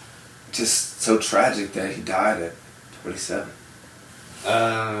 just so tragic that he died at 27.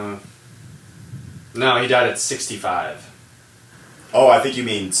 No, he died at 65. Oh, I think you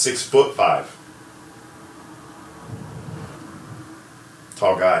mean 6'5".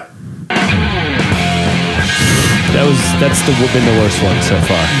 Tall guy. That's been the worst one so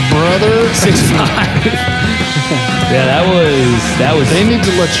far. Brother, 6'5". Yeah, that was. they need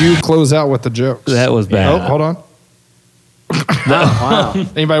to let you close out with the jokes. That was bad. Oh, hold on. Wow.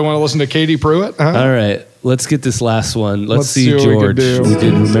 Anybody want to listen to Katie Pruitt? Huh? All right, let's get this last one. Let's see see what we can George. do. We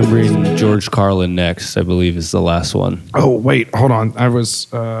did Remembering George Carlin next, I believe, is the last one. Oh, wait, hold on. I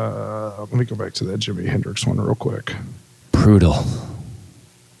was, let me go back to that Jimi Hendrix one real quick. Brutal.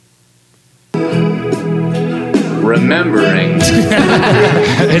 Remembering.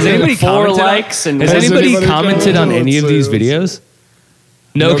 Has anybody commented on any of these videos?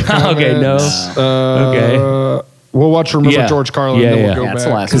 No. Okay. No. Okay. We'll watch Remember George Carlin, and then we'll go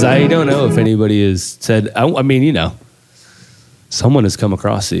back. Because I don't know if anybody has said. I mean, you know, someone has come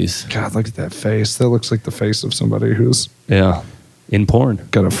across these. God, look at that face. That looks like the face of somebody who's in porn.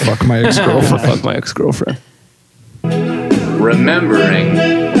 Gonna fuck my ex-girlfriend. Fuck my ex-girlfriend. Remembering.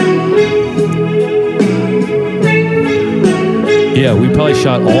 Yeah, we probably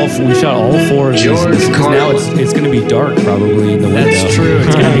shot all 4 of these. Because now it's going to be dark probably in the window. That's true.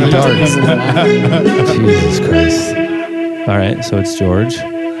 It's going to be dark. Jesus Christ. All right, so it's George.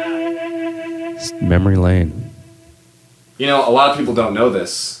 It's memory lane. You know, a lot of people don't know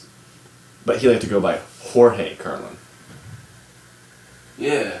this, but he liked to go by Jorge Carlin.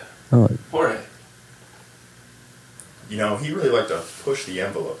 Yeah. Oh. Jorge. You know, he really liked to push the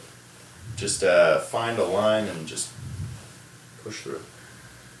envelope. Just find a line and just push through.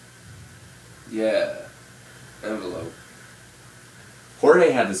 Yeah. Envelope.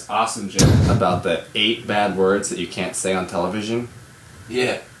 Jorge had this awesome joke about the 8 bad words that you can't say on television.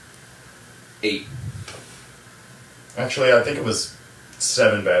 Yeah. 8. Actually, I think it was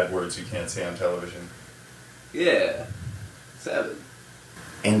 7 bad words you can't say on television. Yeah. 7.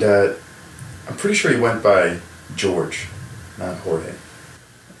 And I'm pretty sure he went by George, not Jorge.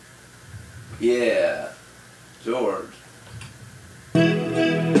 Yeah. George.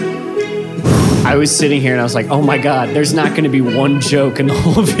 I was sitting here and I was like, oh my God, there's not going to be one joke in the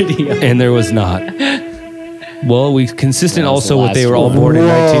whole video. And there was not. Well, we consistent also with they were all born in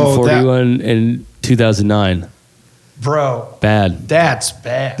 1941 and 2009. Bro. Bad. That's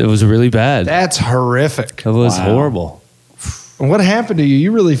bad. It was really bad. That's horrific. It was horrible. What happened to you?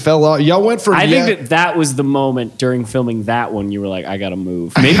 You really fell off. Y'all went from. I think that was the moment during filming that one. You were like, I gotta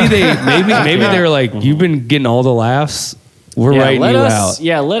move. Maybe they were like, you've been getting all the laughs. We're writing you out.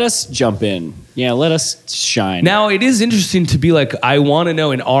 Yeah, let us jump in. Yeah, let us shine. Now it is interesting to be like, I want to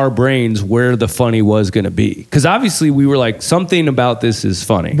know in our brains where the funny was going to be, because obviously we were like, something about this is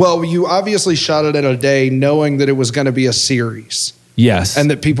funny. Well, you obviously shot it in a day, knowing that it was going to be a series. Yes. And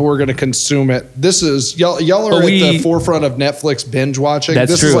that people were going to consume it. This is, y'all are at the forefront of Netflix binge watching.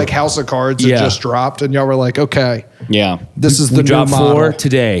 That's this true. is like House of Cards that just dropped, and y'all were like, okay. Yeah. This is the we new dropped model. 4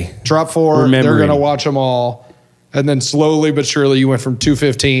 today. Drop 4, Remembering. they're going to watch them all. And then slowly but surely you went from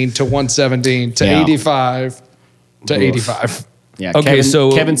 215 to 117 to 85 to 85. Yeah. Okay,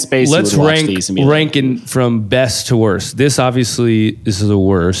 Kevin Spacey let's would watch these and be ranking from best to worst. This obviously is the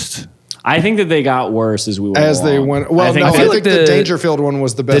worst. I think that they got worse as we went As along. they went. Well, I think the Dangerfield one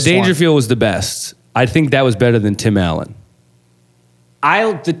was the best. The Dangerfield was the best. I think that was better than Tim Allen.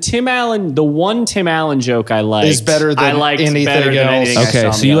 The one Tim Allen joke I liked is better than anything else.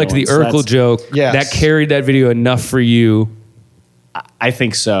 Okay, so you liked the Urkel joke. Yes. That carried that video enough for you. I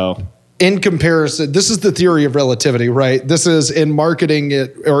think so. In comparison, this is the theory of relativity, right? This is in marketing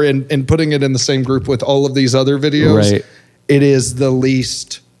it or in putting it in the same group with all of these other videos. Right. It is the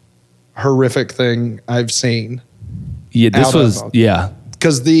least horrific thing I've seen. Yeah, this was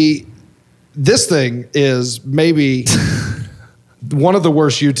because this thing is maybe one of the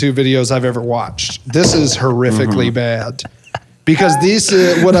worst YouTube videos I've ever watched. This is horrifically bad. Because these,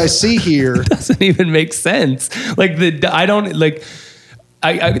 what I see here doesn't even make sense. Like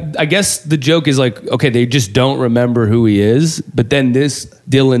I guess the joke is like, okay, they just don't remember who he is, but then this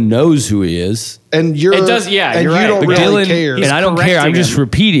Dylan knows who he is, and you're it does, yeah, and you're you right. don't but really Dylan, care. and I don't care. I'm just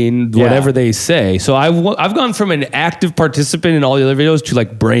repeating whatever they say. So I've gone from an active participant in all the other videos to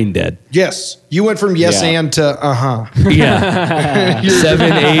like brain dead. Yes, you went from yes and to Yeah,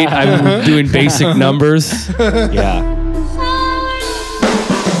 7, 8. I'm doing basic numbers. Yeah.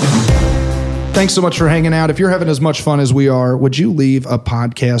 Thanks so much for hanging out. If you're having as much fun as we are, would you leave a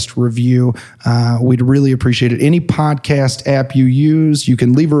podcast review? We'd really appreciate it. Any podcast app you use, you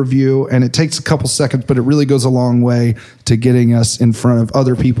can leave a review, and it takes a couple seconds, but it really goes a long way to getting us in front of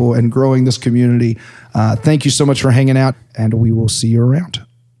other people and growing this community. Thank you so much for hanging out, and we will see you around.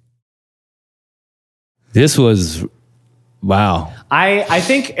 This was, wow. I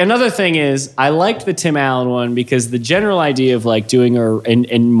think another thing is I liked the Tim Allen one because the general idea of like doing an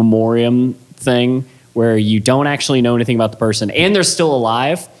in memoriam thing where you don't actually know anything about the person and they're still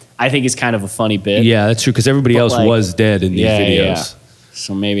alive, I think is kind of a funny bit. Yeah, that's true because everybody else was dead in these videos. Yeah.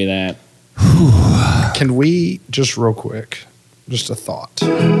 So maybe that. Can we just real quick, just a thought.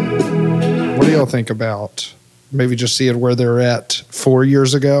 What do y'all think about maybe just seeing where they're at 4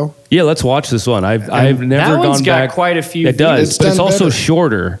 years ago? Yeah, let's watch this one. I've never that one's gone got back. quite a few. It does, but it's also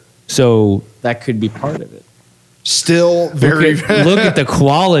shorter, so that could be part of it. Still very. Look at the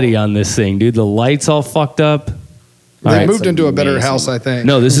quality on this thing, dude. The lights all fucked up. They moved into a better house, I think.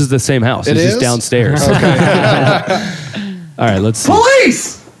 No, this is the same house. It's just downstairs. Okay. All right, let's see.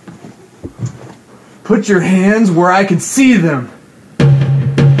 Police! Put your hands where I can see them.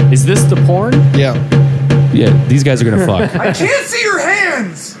 Is this the porn? Yeah. Yeah, these guys are gonna fuck. I can't see your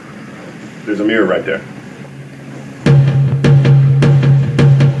hands! There's a mirror right there.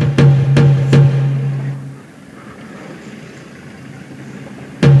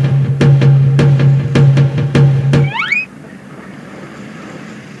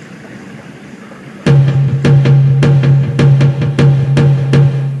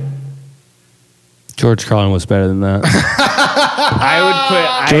 George Carlin was better than that.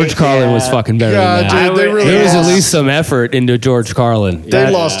 George Carlin was fucking better than that. Dude, there was at least some effort into George Carlin. They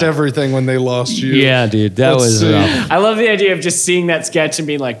lost everything when they lost you. Yeah, dude, that was rough. I love the idea of just seeing that sketch and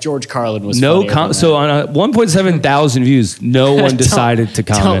being like, George Carlin was No, so on a 1.7 thousand views, no one decided to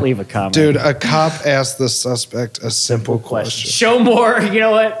comment. Don't leave a comment. Dude, a cop asked the suspect a simple question. Show more. You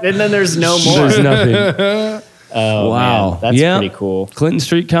know what? And then there's no more. There's nothing. Oh, wow. man, that's pretty cool. Clinton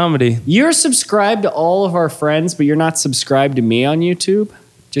Street Comedy. You're subscribed to all of our friends, but you're not subscribed to me on YouTube?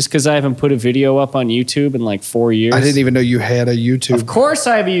 Just because I haven't put a video up on YouTube in like 4 years? I didn't even know you had a YouTube. Of course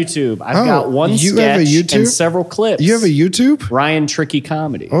I have a YouTube. I've got one you sketch have a YouTube? and several clips. You have a YouTube? Ryan Tricky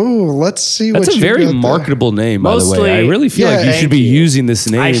Comedy. Oh, let's see That's what you a very got there. marketable name, by the Mostly- way. I really feel like you thank should be you. using this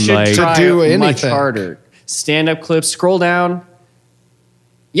name. I should like try to do it much anything. harder. Stand-up clips. Scroll down.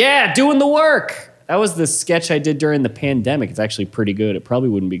 Yeah, doing the work. That was the sketch I did during the pandemic. It's actually pretty good. It probably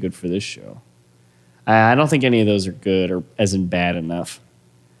wouldn't be good for this show. I don't think any of those are good or as in bad enough.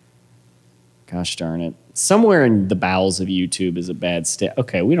 Gosh darn it. Somewhere in the bowels of YouTube is a bad state.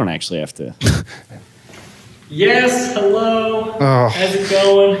 Okay, we don't actually have to. Yes, hello. Oh, How's it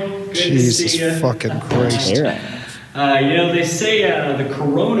going? Good to Jesus see you. fucking Christ. They say the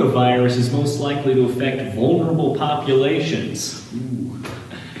coronavirus is most likely to affect vulnerable populations. Ooh.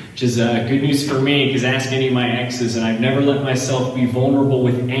 Which is good news for me, because ask any of my exes, and I've never let myself be vulnerable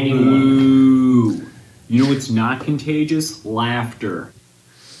with anyone. Ooh. You know what's not contagious? Laughter.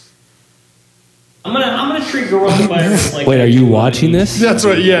 I'm gonna treat coronavirus like. Wait, are you watching this? That's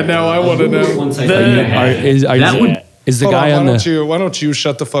what. Yeah, now I want to know. Once I Is the Hold guy on the? Why don't you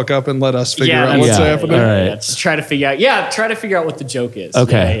shut the fuck up and let us figure out what's happening? All right. Just try to figure out. Yeah, try to figure out what the joke is.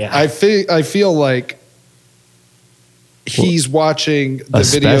 Okay. Yeah. I feel like he's watching the A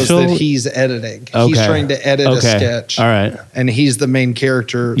videos special? that he's editing. He's Okay. trying to edit a Okay. sketch. All right. And he's the main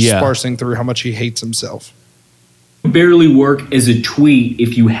character Yeah. sparsing through how much he hates himself. Barely work as a tweet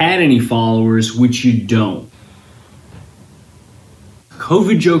if you had any followers, which you don't.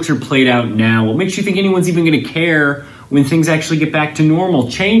 COVID jokes are played out now. What makes you think anyone's even going to care when things actually get back to normal?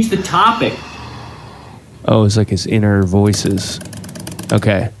 Change the topic. Oh, it's like his inner voices.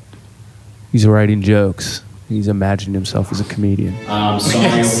 Okay. He's writing jokes. He's imagining himself as a comedian.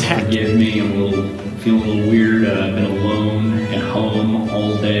 Sorry, forgive me. I'm feeling a little weird. I've been alone at home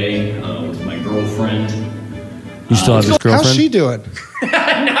all day with my girlfriend. You still have this girlfriend? How's she doing?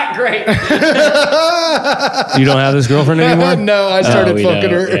 Not great. You don't have this girlfriend anymore? No, I started fucking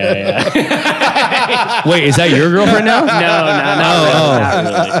her. Wait, is that your girlfriend now?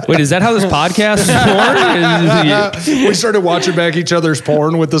 Not really. Wait, is that how this podcast is born? We started watching back each other's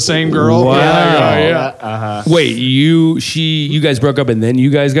porn with the same girl. Wow. Yeah. Wait, you guys broke up and then you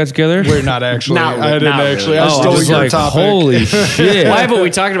guys got together? We're not actually. I didn't not actually. really. I stole was your like, topic. holy shit. Why haven't we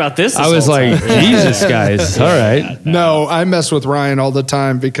talked about this? I was like, Jesus, guys. All right. No, I mess with Ryan all the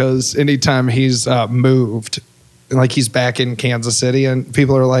time because anytime he's moved, like he's back in Kansas City, and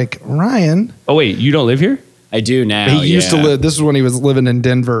people are like, Ryan. Oh, wait, you don't live here? I do now. He used to live. This is when he was living in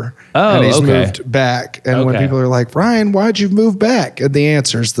Denver. Oh, and he's okay. moved back. And when Okay. people are like, Ryan, why'd you move back? And the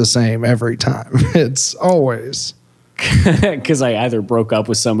answer's the same every time. It's always. Because I either broke up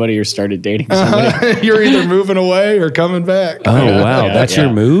with somebody or started dating somebody. You're either moving away or coming back. Oh, wow. That's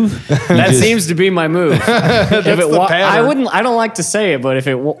your move? That seems to be my move. If it the pattern. I don't like to say it, but if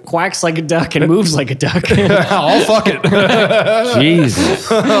it quacks like a duck and moves like a duck, I'll fuck it.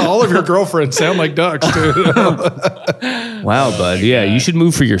 Jesus. All of your girlfriends sound like ducks, dude. Wow, bud. Yeah, you should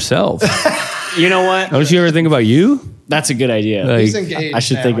move for yourself. you know what? Don't you ever think about you? That's a good idea. Like- He's engaged. I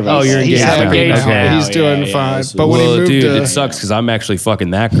should now. think about. Oh, you're He's engaged now. engaged Okay. now. He's doing yeah, fine. that's- But when Well, he moved dude, to, it sucks because I'm actually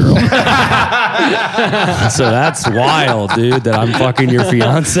fucking that girl. So that's wild, dude, that I'm fucking your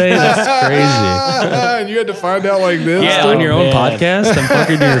fiance. That's crazy. and you had to find out like this. Yeah, dude. on your own podcast, I'm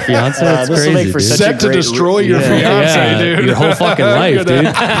fucking your fiance. That's this will crazy, make for dude. such Set a to great destroy your fiance, Yeah, dude. your whole fucking life,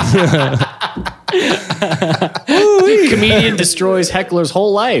 dude. Comedian destroys heckler's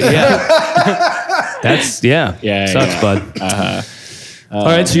whole life. That's Yeah, sucks, yeah. bud. All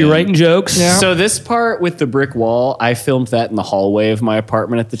right, so you're writing jokes. Yeah. So this part with the brick wall, I filmed that in the hallway of my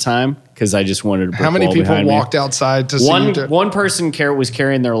apartment at the time because I just wanted a brick How many wall people behind me. walked outside to see you? One person was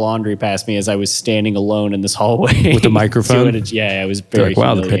carrying their laundry past me as I was standing alone in this hallway With a microphone? I was They're very like,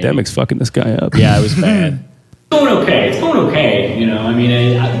 wow, the humiliating. pandemic's fucking this guy up. Yeah, it was bad. It's going okay. You know, I mean,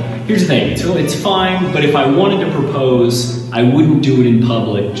 here's the thing. It's fine, but if I wanted to propose, I wouldn't do it in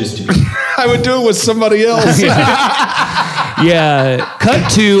public just to be. I would do it with somebody else. Yeah,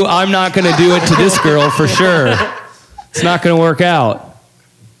 cut to, I'm not going to do it to this girl for sure. It's not going to work out.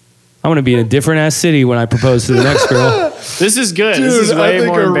 I'm going to be in a different ass city when I propose to the next girl. This is good. Dude, this is I way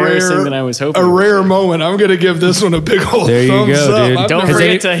think more a embarrassing rare- than I was hoping. A rare moment. I'm going to give this one a big old There you thumbs go, up. dude. I've Don't never-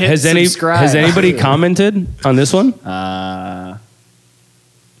 forget to hit subscribe. Has anybody commented on this one?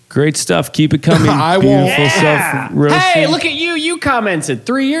 Great stuff. Keep it coming. I won't. Beautiful self-roasting. Hey, look at you. You commented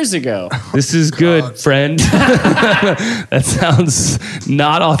 3 years ago. This is good, friend. That sounds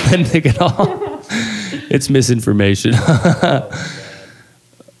not authentic at all. It's misinformation.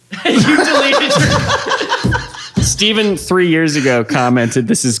 You deleted Steven 3 years ago commented,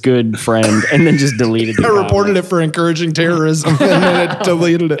 "This is good, friend," and then just deleted the I reported comment. it for encouraging terrorism and then it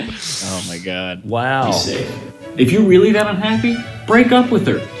deleted it. Oh my God. Wow. If you're really that unhappy, break up with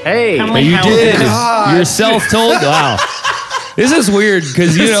her. Hey. Kinda But like you how did. it is. You're self-told. Wow. This is weird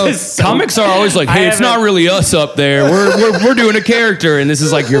because comics are always like, "Hey, it's not really us up there. We're doing a character," and this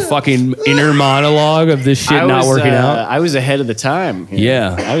is like your fucking inner monologue of this shit not working out. I was ahead of the time.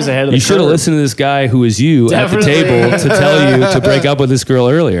 Yeah, I was ahead of the You should have curve. listened to this guy who was you Definitely. at the table to tell you to break up with this girl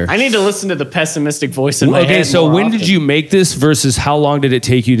earlier. I need to listen to the pessimistic voice in my head. Okay, so more when often. did you make this versus how long did it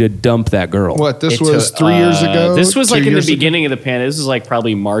take you to dump that girl? What, this It was took- 3 years ago? This was 2 like in the years ago? beginning of the pandemic. This was like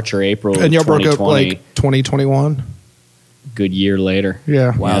probably March or April. And y'all broke up 2020. like 2021? Good year later.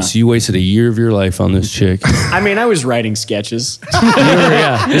 Yeah. Wow, Yeah. so you wasted a year of your life on this chick. I mean, I was writing sketches.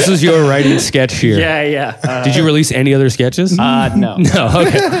 This was your writing sketch year. Yeah. Did you release any other sketches? No. No,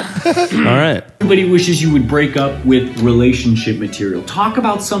 okay. All right. Everybody wishes you would break up with relationship material. Talk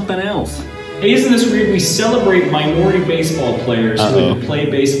about something else. Hey, isn't this weird? We celebrate minority baseball players who had to play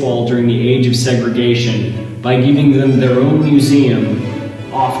baseball during the age of segregation by giving them their own museum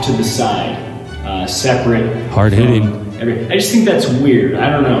off to the side, separate. Hard hitting. from I just think that's weird.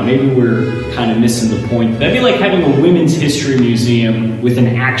 I don't know. Maybe we're kind of missing the point. That'd be like having a women's history museum with an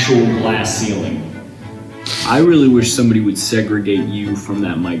actual glass ceiling. I really wish somebody would segregate you from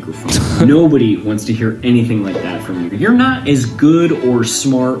that microphone. Nobody wants to hear anything like that from you. You're not as good or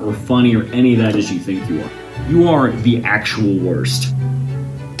smart or funny or any of that as you think you are. You are the actual worst.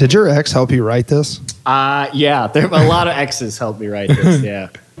 Did your ex help you write this? Yeah. There a lot of exes helped me write this. Yeah.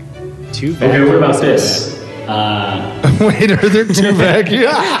 Too bad. Okay, what about this? Wait, are there two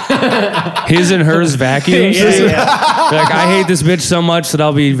vacuums? His and hers vacuums? Yeah. They're like, I hate this bitch so much that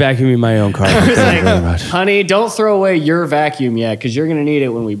I'll be vacuuming my own car. Thank you very much. Honey, don't throw away your vacuum yet, because you're going to need it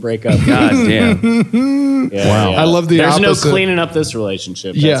when we break up. God damn. Yeah, Wow. I love the There's opposite. no cleaning up this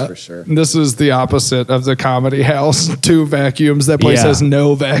relationship, that's for sure. This is the opposite of the comedy house. Two vacuums. That place Yeah. has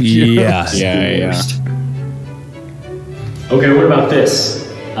no vacuum. Yeah. Yeah. Okay, what about this?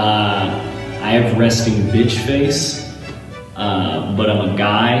 I have resting bitch face, but I'm a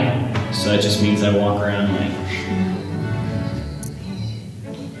guy, so that just means I walk around like,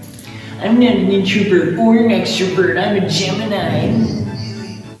 I'm not an introvert or an extrovert, I'm a Gemini.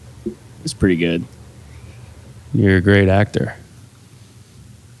 It's pretty good. You're a great actor.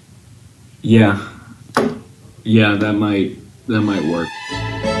 Yeah, that might work.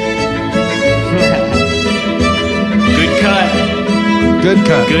 Good cut. Good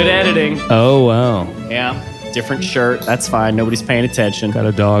cut. Good editing. Oh, wow. Yeah. Different shirt. That's fine. Nobody's paying attention. Got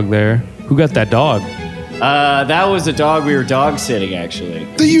a dog there. Who got that dog? That was a dog we were dog sitting, actually.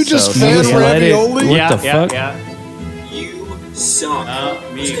 Do you just So- fed Yeah. ravioli? What yeah, the yeah, fuck? yeah. You suck.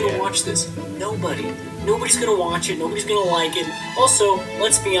 Who's gonna watch this? Nobody. Nobody's gonna watch it. Nobody's gonna like it. Also,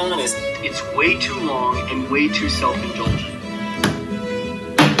 let's be honest. It's way too long and way too self-indulgent.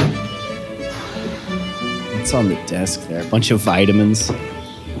 It's on the desk there. A bunch of vitamins.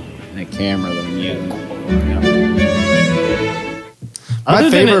 And a camera that I'm using. Other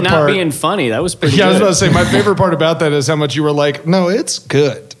than it favorite not part- being funny, that was pretty Yeah, I was good. about to say, my favorite part about that is how much you were like, no, it's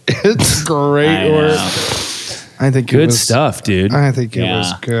good. It's great I work. know. I think good stuff, dude. I think it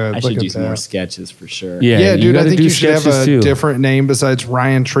was good. I Look should at do some that. more sketches for sure. Yeah, dude. I gotta think do you should have a sketches, too. different name besides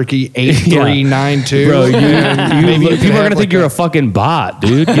Ryan Tricky 8392. Bro, Maybe you people could are have gonna think you're a fucking bot,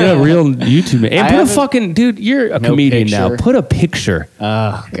 dude. Get a real YouTube man. And put a fucking dude. You're a comedian now. picture. Put a picture.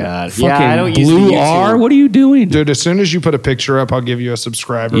 Oh God. Fucking Yeah, I don't use Blue the YouTube. R. What are you doing, Dude, as soon as you put a picture up, I'll give you a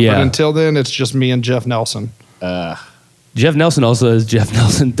subscriber. Yeah. But until then, it's just me and Jeff Nelson. Jeff Nelson also has Jeff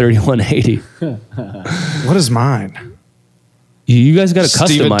Nelson 3180. What is mine? You guys got to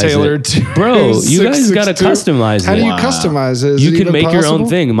Steven customize Taylor it, bro. You guys got to 662. customize it. How do you customize it? Is You it can even make your own possible?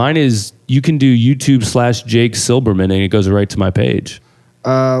 thing. Mine is you can do YouTube/Jake Silberman and it goes right to my page.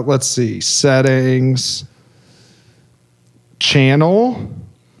 Let's see. Settings. Channel.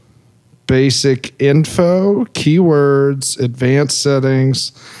 Basic info. Keywords. Advanced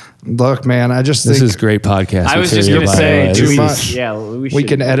settings. Look, man, I just think This is great podcast. I was just material, gonna by the say, way. too This much. is- Yeah, we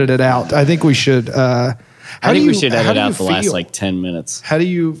can edit it out. I think we should. I think we should edit out the last like 10 minutes. How do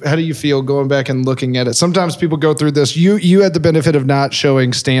you feel going back and looking at it? Sometimes people go through this. You had the benefit of not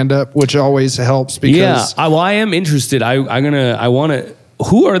showing stand up, which always helps because Yeah, I am interested. I want to.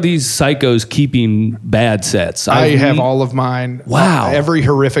 Who are these psychos keeping bad sets? I have all of mine. Wow. Every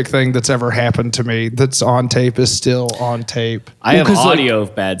horrific thing that's ever happened to me that's on tape is still on tape. I have 'cause, like, audio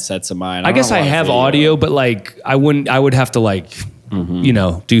of bad sets of mine. I guess don't I a lot of have video. audio, but like I would have to like,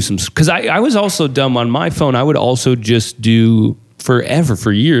 do some, because I was also dumb on my phone. I would also just do for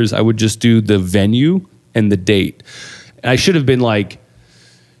years, I would just do the venue and the date. I should have been like,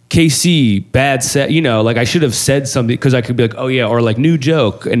 KC, bad set, like I should have said something because I could be like, oh yeah, or like new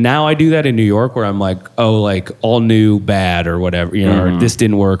joke. And now I do that in New York where I'm like, oh, like all new bad or whatever, or this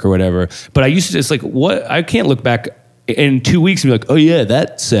didn't work or whatever. But I used to just like, what? I can't look back in 2 weeks and be like, oh yeah,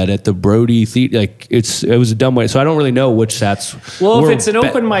 that set at the Brody Theater, like it was a dumb way. So I don't really know which sets. Well, were if it's an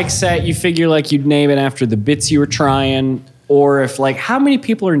open mic set, you figure like you'd name it after the bits you were trying. Or if like, how many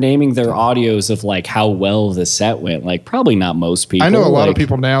people are naming their audios of like how well the set went? Like probably not most people. I know a lot of Like,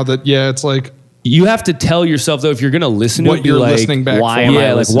 people now that it's like You have to tell yourself though, if you're going to listen to What it, be you're like, listening back why for. am I yeah,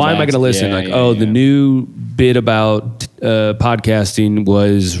 like listening why am I back going to to- listen? yeah, Like, yeah, the new bit about podcasting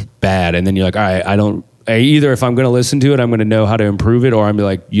was bad, and then you're like, all right, either if I'm going to listen to it, I'm going to know how to improve it, or I'm gonna be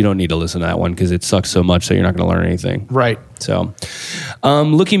like, you don't need to listen to that one because it sucks so much that you're not going to learn anything. right. So,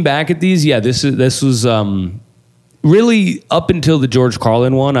 looking back at these, this was really up until the George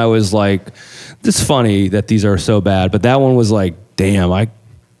Carlin one. I was like, this is funny that these are so bad, but that one was like, damn,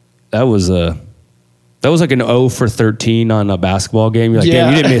 that was like an 0 for 13 on a basketball game. You're like,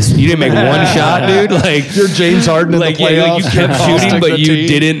 damn, you didn't make one shot, dude. Like You're James Harden in the playoffs. you kept Ball shooting, stick but the you tee.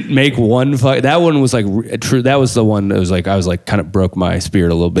 didn't make one. That one was like true. That was the one that was like I was like kind of broke my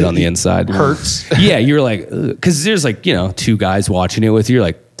spirit a little bit on the inside. Hurts. Yeah, you're like, because there's like two guys watching it with you. You're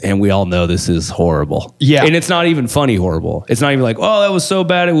like, and we all know this is horrible. Yeah. And it's not even funny horrible. It's not even like, oh, that was so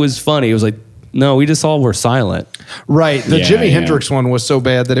bad it was funny. It was like, no, we just all were silent. Right. The Yeah, Jimi yeah. Hendrix one was so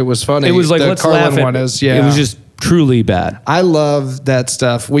bad that it was funny. It was like, the let's Carlin laugh at one is, It was just truly bad. I love that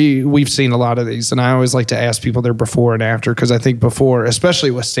stuff. We've seen a lot of these, and I always like to ask people their before and after because I think before, especially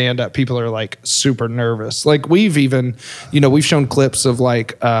with stand up, people are like super nervous. Like we've even, we've shown clips of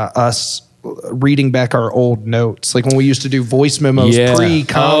like us reading back our old notes, like when we used to do voice memos Yeah.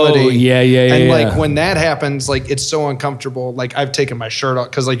 pre-comedy. Oh, yeah, And yeah. like when that happens, like it's so uncomfortable. Like I've taken my shirt off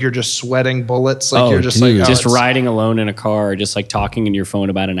because like you're just sweating bullets. Like Oh, you're just dude. like just it's- riding alone in a car, or just like talking in your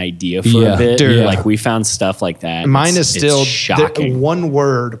phone about an idea for Yeah. a bit. Dude. Like we found stuff like that. Mine It's- is still it's shocking. one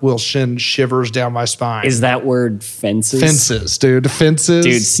word will send shivers down my spine. Is that word fences? fences, dude? Fences,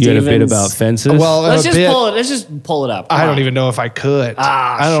 Dude, You had a bit Stevens- about fences. Well, Let's a just bit. pull it. Let's just pull it up. I Come don't on. even know if I could.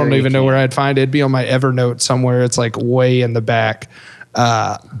 I sure don't you even know can. where I'd find it. It'd be on my Evernote somewhere. It's like way in the back.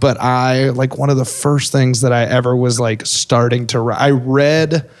 But I like one of the first things that I ever was like starting to write. I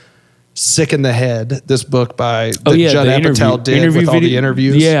read Sick in the Head, this book by Judd Apatow did with all the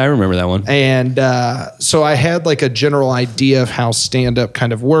interviews. Yeah, I remember that one. And so I had like a general idea of how stand up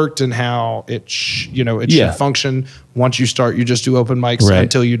kind of worked and how it Yeah. should function. Once you start, you just do open mics Right.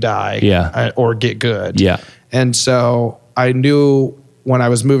 until you die, Yeah. or get good. Yeah. And so I knew when I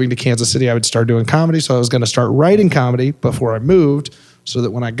was moving to Kansas City, I would start doing comedy. So I was going to start writing comedy before I moved, so that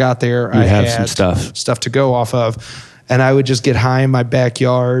when I got there, I have had some stuff to go off of, and I would just get high in my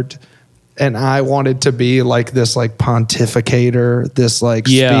backyard. And I wanted to be like this, like pontificator, this like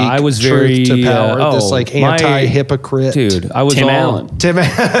Yeah, speak I was truth very, to power, this like my- anti-hypocrite Dude, I was Tim all Allen. Tim, the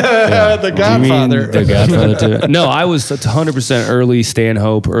You mean Godfather. The Godfather too. No, I was 100% early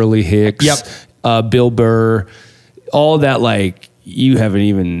Stanhope, early Hicks, Yep. Bill Burr, all that like you haven't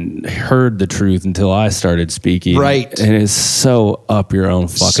even heard the truth until I started speaking. Right. And it's so up your own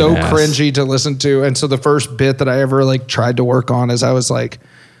fucking so ass. cringy to listen to. And so the first bit that I ever like tried to work on is I was like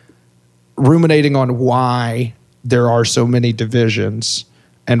ruminating on why there are so many divisions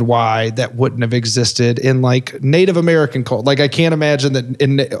and why that wouldn't have existed in like Native American culture. Like I can't imagine that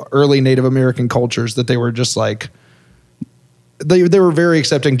in early Native American cultures that they were just like, they were very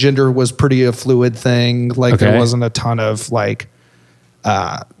accepting. Gender was pretty a fluid thing. Like there wasn't a ton of like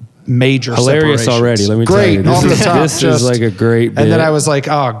major hilarious separations. already. Let me great, tell you, off the top, this is like a great bit. And then I was like,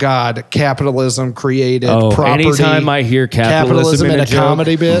 oh God, capitalism created property. Anytime I hear capitalism in in a a joke,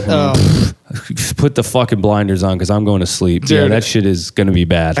 comedy bit, put the fucking blinders on because I'm going to sleep. Dude. Yeah, that shit is going to be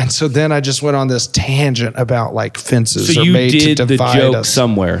bad. and so then I just went on this tangent about like fences So are you made did to the divide joke us.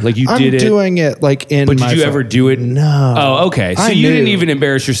 somewhere, like you I'm did it. doing it like in. But my did you phone. ever do it? No. Oh, okay. So I you didn't knew. even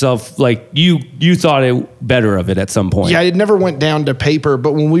embarrass yourself. Like you thought it better of it at some point. Yeah, it never went down to paper.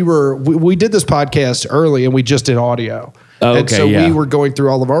 But when we did this podcast early and we just did audio. Oh, and okay, so yeah. we were going through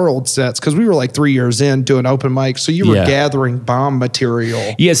all of our old sets because we were like 3 years in doing open mic. So you were Yeah. gathering bomb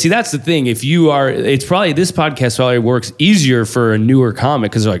material. Yeah, see, that's the thing. If you are, it's probably, this podcast probably works easier for a newer comic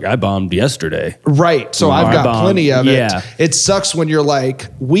because they're like, I bombed yesterday. Right. So Or I've I got bombed. plenty of it. Yeah. It sucks when you're like,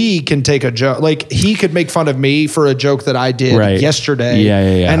 we can take a joke. Like he could make fun of me for a joke that I did Right. yesterday.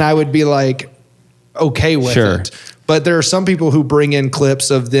 Yeah. And I would be like, okay with Sure. it. But there are some people who bring in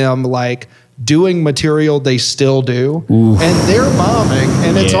clips of them like doing material they still do. And they're bombing.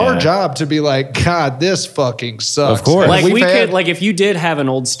 And it's our job to be like, God, this fucking sucks. Of course. And Like we've we had- could, like if you did have an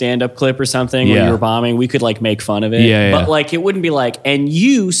old stand-up clip or something where Yeah. you were bombing, we could like make fun of it. Yeah, But yeah. like it wouldn't be like, and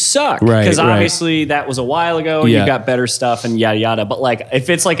you suck. Right, Because right. obviously that was a while ago and Yeah. you've got better stuff and yada yada. But like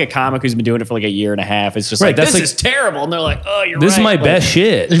if it's like a comic who's been doing it for like a year and a half, it's just Right, like, that's this like- is terrible. And they're like, oh, you're This right. is my Like, best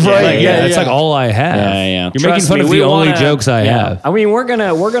shit. Right, Like, yeah, It's yeah. like all I have. Yeah. You're Trust making fun me, of we the only wanna- jokes I yeah. have. I mean, we're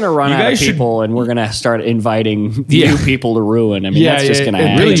gonna run You out of guys should- people and we're gonna start inviting Yeah. new people to ruin. I mean, Yeah, that's just yeah, gonna and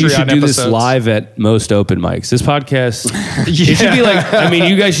happen. Really, you Patreon should do this episodes. live at most open mics. This podcast, it should be like, I mean,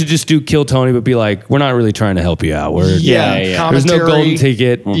 you guys should just do Kill Tony, but be like, we're not really trying to help you out. We're, Yeah, There's no commentary. golden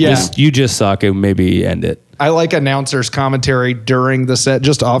ticket. Yeah. You just suck and maybe end it. I like announcers commentary during the set,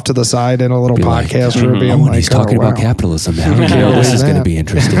 just off to the side in a little Be like, podcast room. Being like, he's talking oh, about wow. capitalism now. You know, this is going to be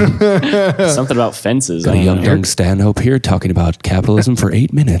interesting. Something about fences. Got a young stand-up here talking about capitalism for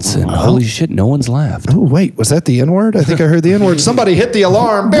 8 minutes, and holy shit, no one's laughed. Oh, wait, was that the N-word? I think I heard the N-word. Somebody hit the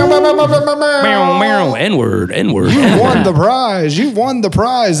alarm. Bow, bow, bow, bow, bow, bow, bow. Meow, meow, N-word. You won the prize. You won the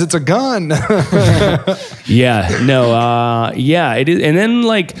prize. It's a gun. Yeah, it is. And then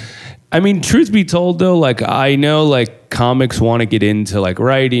like, I mean, truth be told though, like I know like comics want to get into like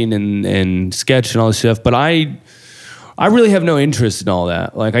writing and sketch and all this stuff, but I really have no interest in all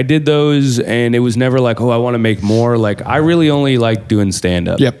that. Like I did those and it was never like, oh, I want to make more. Like I really only like doing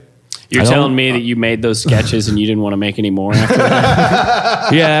stand-up. Yep. You're I don't- telling me that you made those sketches and you didn't want to make any more after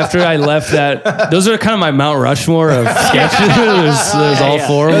that? Yeah, after I left that, those are kind of my Mount Rushmore of sketches. There's all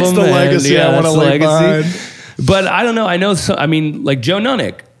four of That's them. the and, legacy I that's wanna the leave behind. But I don't know. I know. I mean, like Joe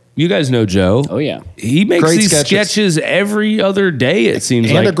Nunnick. You guys know Joe. Oh, yeah. He makes Great these sketches. sketches every other day. It seems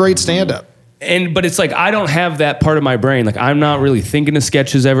And like a great stand-up. But it's like I don't have that part of my brain. Like I'm not really thinking of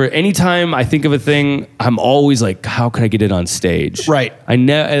sketches ever. Anytime I think of a thing, I'm always like, how can I get it on stage? Right. I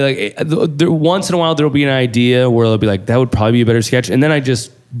know. Like once in a while, there'll be an idea where I'll be like, that would probably be a better sketch, and then I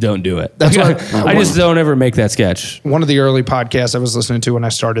just don't do it. That's Like, what I just don't ever make that sketch. One of the early podcasts I was listening to when I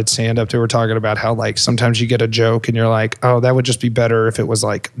started stand-up, they were talking about how like sometimes you get a joke and you're like, oh, that would just be better if it was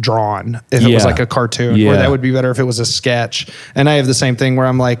like drawn, if it was Yeah. like a cartoon, Yeah. or that would be better if it was a sketch. And I have the same thing where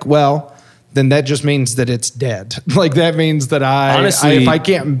I'm like, well, then that just means that it's dead. Like that means that Honestly- if I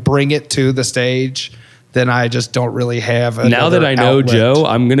can't bring it to the stage, then I just don't really have Now that another I know outlet. Joe,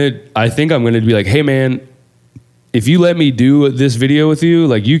 I think I'm gonna be like, hey man, if you let me do this video with you,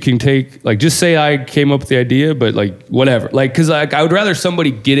 like you can take, like just say I came up with the idea, but like whatever, like because like I would rather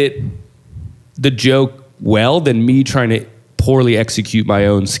somebody get it, the joke well, than me trying to poorly execute my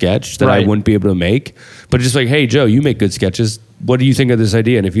own sketch that I Right. wouldn't be able to make. But just like, hey Joe, you make good sketches. What do you think of this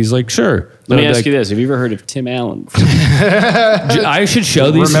idea? And if he's like, sure, Let me ask you this. Have you ever heard of Tim Allen? I should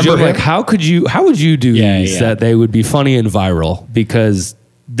show these to Remember Joe. him? Like, how would you do these that they would be funny and viral because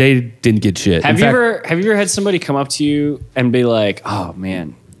they didn't get shit. Have In you fact, ever had somebody come up to you and be like, oh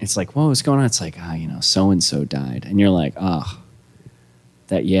man, it's like, whoa, what's going on? It's like, so and so died. And you're like,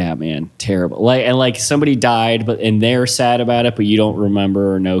 yeah, man, terrible. Like somebody died, and they're sad about it, but you don't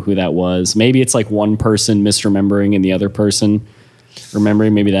remember or know who that was. Maybe it's like one person misremembering and the other person Remember,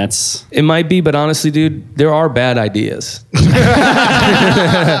 maybe that's... It might be, but honestly, dude, there are bad ideas.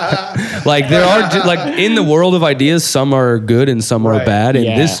 Like there are, like in the world of ideas, some are good and some are bad,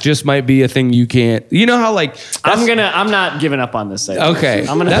 and this just might be a thing you can't. You know how like I'm not giving up on this idea. Okay,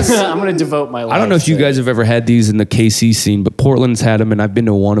 I'm gonna devote my life. I don't know if you guys have ever had these in the KC scene, but Portland's had them, and I've been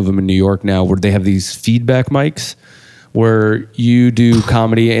to one of them in New York now, where they have these feedback mics, where you do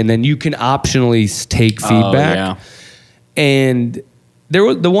comedy and then you can optionally take feedback, and.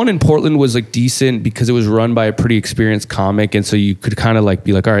 The one in Portland was like decent because it was run by a pretty experienced comic, and so you could kind of like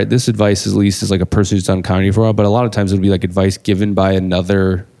be like, all right, this advice at least is like a person who's done comedy for a while, but a lot of times it would be like advice given by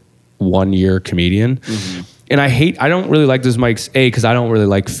another 1-year comedian. Mm-hmm. And I don't really like those mics, A, because I don't really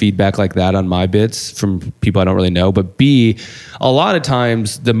like feedback like that on my bits from people I don't really know, but B, a lot of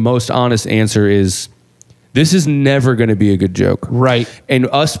times the most honest answer is, this is never going to be a good joke. Right. And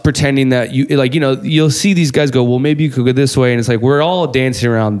us pretending that you'll see these guys go, well, maybe you could go this way. And it's like, we're all dancing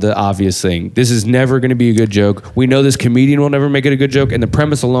around the obvious thing. This is never going to be a good joke. We know this comedian will never make it a good joke. And the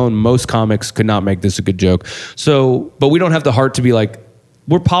premise alone, most comics could not make this a good joke. So, but we don't have the heart to be like,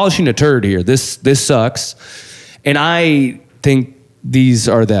 we're polishing a turd here. This sucks. And I think these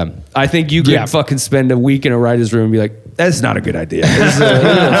are them. I think you could fucking spend a week in a writer's room and be like, that's not a good idea. This is a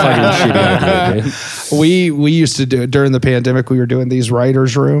fucking shitty idea, dude. We used to do it during the pandemic. We were doing these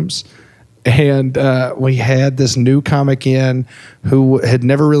writers' rooms, and we had this new comic in who had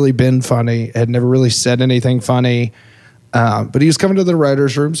never really been funny, had never really said anything funny, but he was coming to the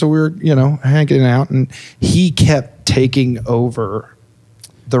writers' room, so we were, hanging out, and he kept taking over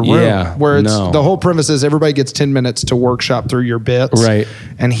the room, where it's the whole premise is everybody gets 10 minutes to workshop through your bits, right?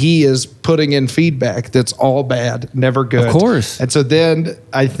 And he is putting in feedback that's all bad, never good, of course. And so then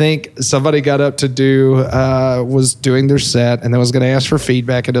I think somebody got up to was doing their set, and then was going to ask for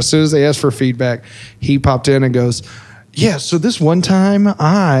feedback, and as soon as they asked for feedback, he popped in and goes, yeah, so this one time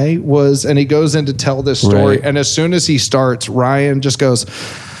and he goes in to tell this story, right. And as soon as he starts, Ryan just goes,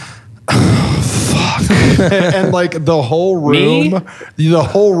 and like the whole room, I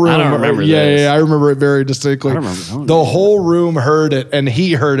don't remember this. I remember it very distinctly. The whole room heard it, and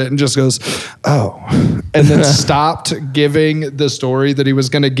he heard it and just goes, oh, and then stopped giving the story that he was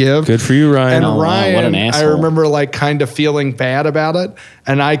going to give. Good for you, Ryan. And Ryan, what an asshole. I remember like kind of feeling bad about it,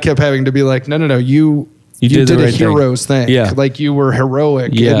 and I kept having to be like, no, you did a hero's thing. Yeah. Like you were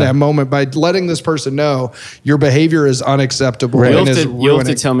heroic in that moment by letting this person know your behavior is unacceptable. Right. You'll have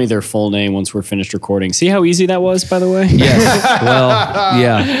to tell me their full name once we're finished recording. See how easy that was, by the way? Yes. Well,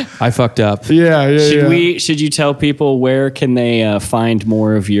 yeah, I fucked up. Yeah. Should you tell people where can they find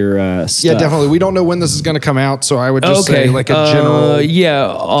more of your stuff? Yeah, definitely. We don't know when this is going to come out, so I would just say like a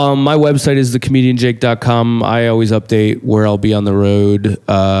general. My website is thecomedianjake.com. I always update where I'll be on the road.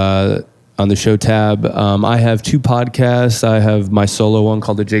 On the show tab. I have 2 podcasts. I have my solo one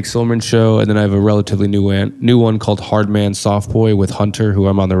called The Jake Silberman Show, and then I have a relatively new one called Hard Man Soft Boy with Hunter, who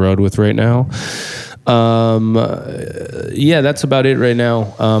I'm on the road with right now. That's about it right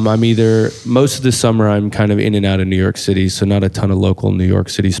now. Most of the summer I'm kind of in and out of New York City, so not a ton of local New York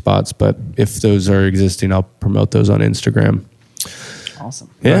City spots, but if those are existing, I'll promote those on Instagram.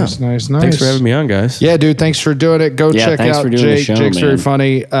 Awesome. Yeah. Nice. Thanks for having me on, guys. Yeah, dude, thanks for doing it. Go check out Jake. Jake's very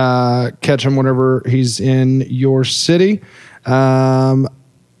funny. Catch him whenever he's in your city. And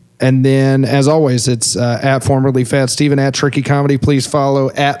then, as always, it's at Formerly Fat Steven, at Tricky Comedy. Please follow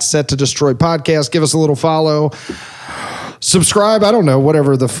at Set to Destroy Podcast. Give us a little follow. Subscribe. I don't know,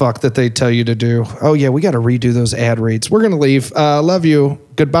 whatever the fuck that they tell you to do. Oh, yeah, we got to redo those ad reads. We're going to leave. Love you.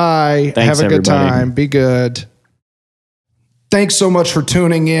 Goodbye. Thanks, Have a good everybody. time. Be good. Thanks so much for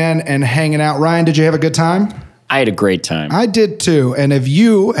tuning in and hanging out. Ryan, did you have a good time? I had a great time. I did too. And if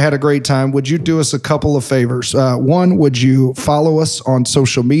you had a great time, would you do us a couple of favors? One, would you follow us on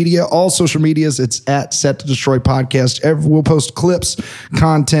social media? All social medias, it's at Set to Destroy Podcast. We'll post clips,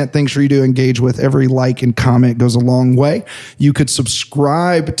 content, things for you to engage with. Every like and comment goes a long way. You could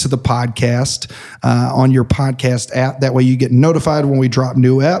subscribe to the podcast on your podcast app. That way you get notified when we drop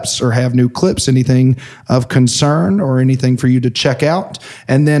new apps or have new clips, anything of concern or anything for you to check out.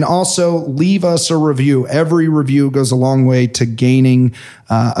 And then also leave us a review. Every review goes a long way to gaining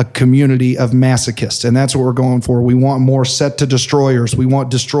a community of masochists, and that's what we're going for. We want more Set to Destroyers. We want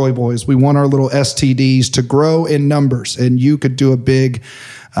Destroy Boys. We want our little STDs to grow in numbers, and you could do us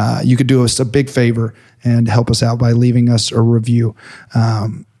a big favor and help us out by leaving us a review.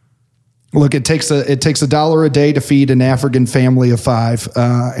 Look, it takes $1 a day to feed an African family of 5,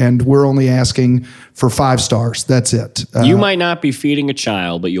 and we're only asking for 5 stars. That's it. You might not be feeding a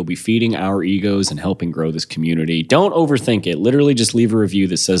child, but you'll be feeding our egos and helping grow this community. Don't overthink it. Literally just leave a review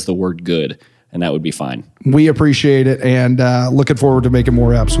that says the word good, and that would be fine. We appreciate it, and looking forward to making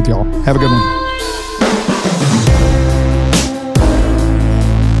more apps with y'all. Have a good one.